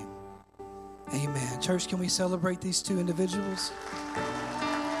Jesus' name, amen. Church, can we celebrate these two individuals?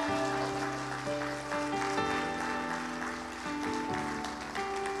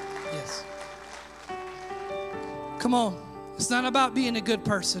 Yes. Come on. It's not about being a good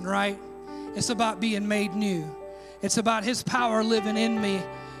person, right? It's about being made new. It's about his power living in me,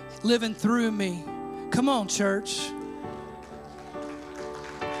 living through me. Come on, church.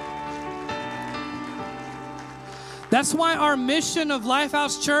 That's why our mission of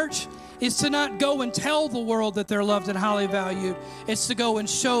Lifehouse Church is to not go and tell the world that they're loved and highly valued. It's to go and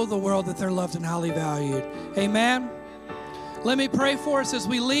show the world that they're loved and highly valued. Amen. Let me pray for us as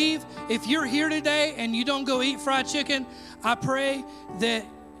we leave. If you're here today and you don't go eat fried chicken, I pray that,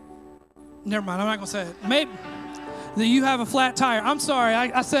 never mind, I'm not going to say it. Maybe that you have a flat tire. I'm sorry,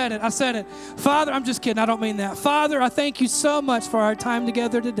 I said it. Father, I'm just kidding, I don't mean that. Father, I thank you so much for our time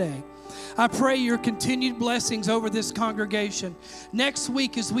together today. I pray your continued blessings over this congregation. Next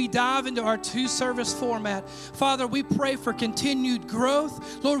week, as we dive into our 2-service format, Father, we pray for continued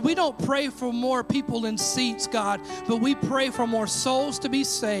growth. Lord, we don't pray for more people in seats, God, but we pray for more souls to be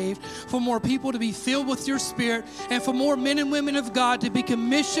saved, for more people to be filled with your Spirit, and for more men and women of God to be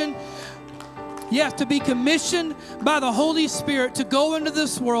commissioned. Yes, to be commissioned by the Holy Spirit to go into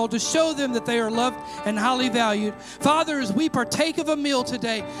this world to show them that they are loved and highly valued. Father, as we partake of a meal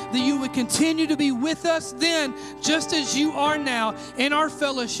today, that you would continue to be with us then, just as you are now in our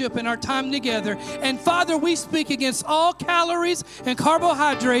fellowship and our time together. And Father, we speak against all calories and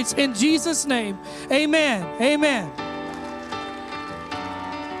carbohydrates in Jesus' name. Amen. Amen.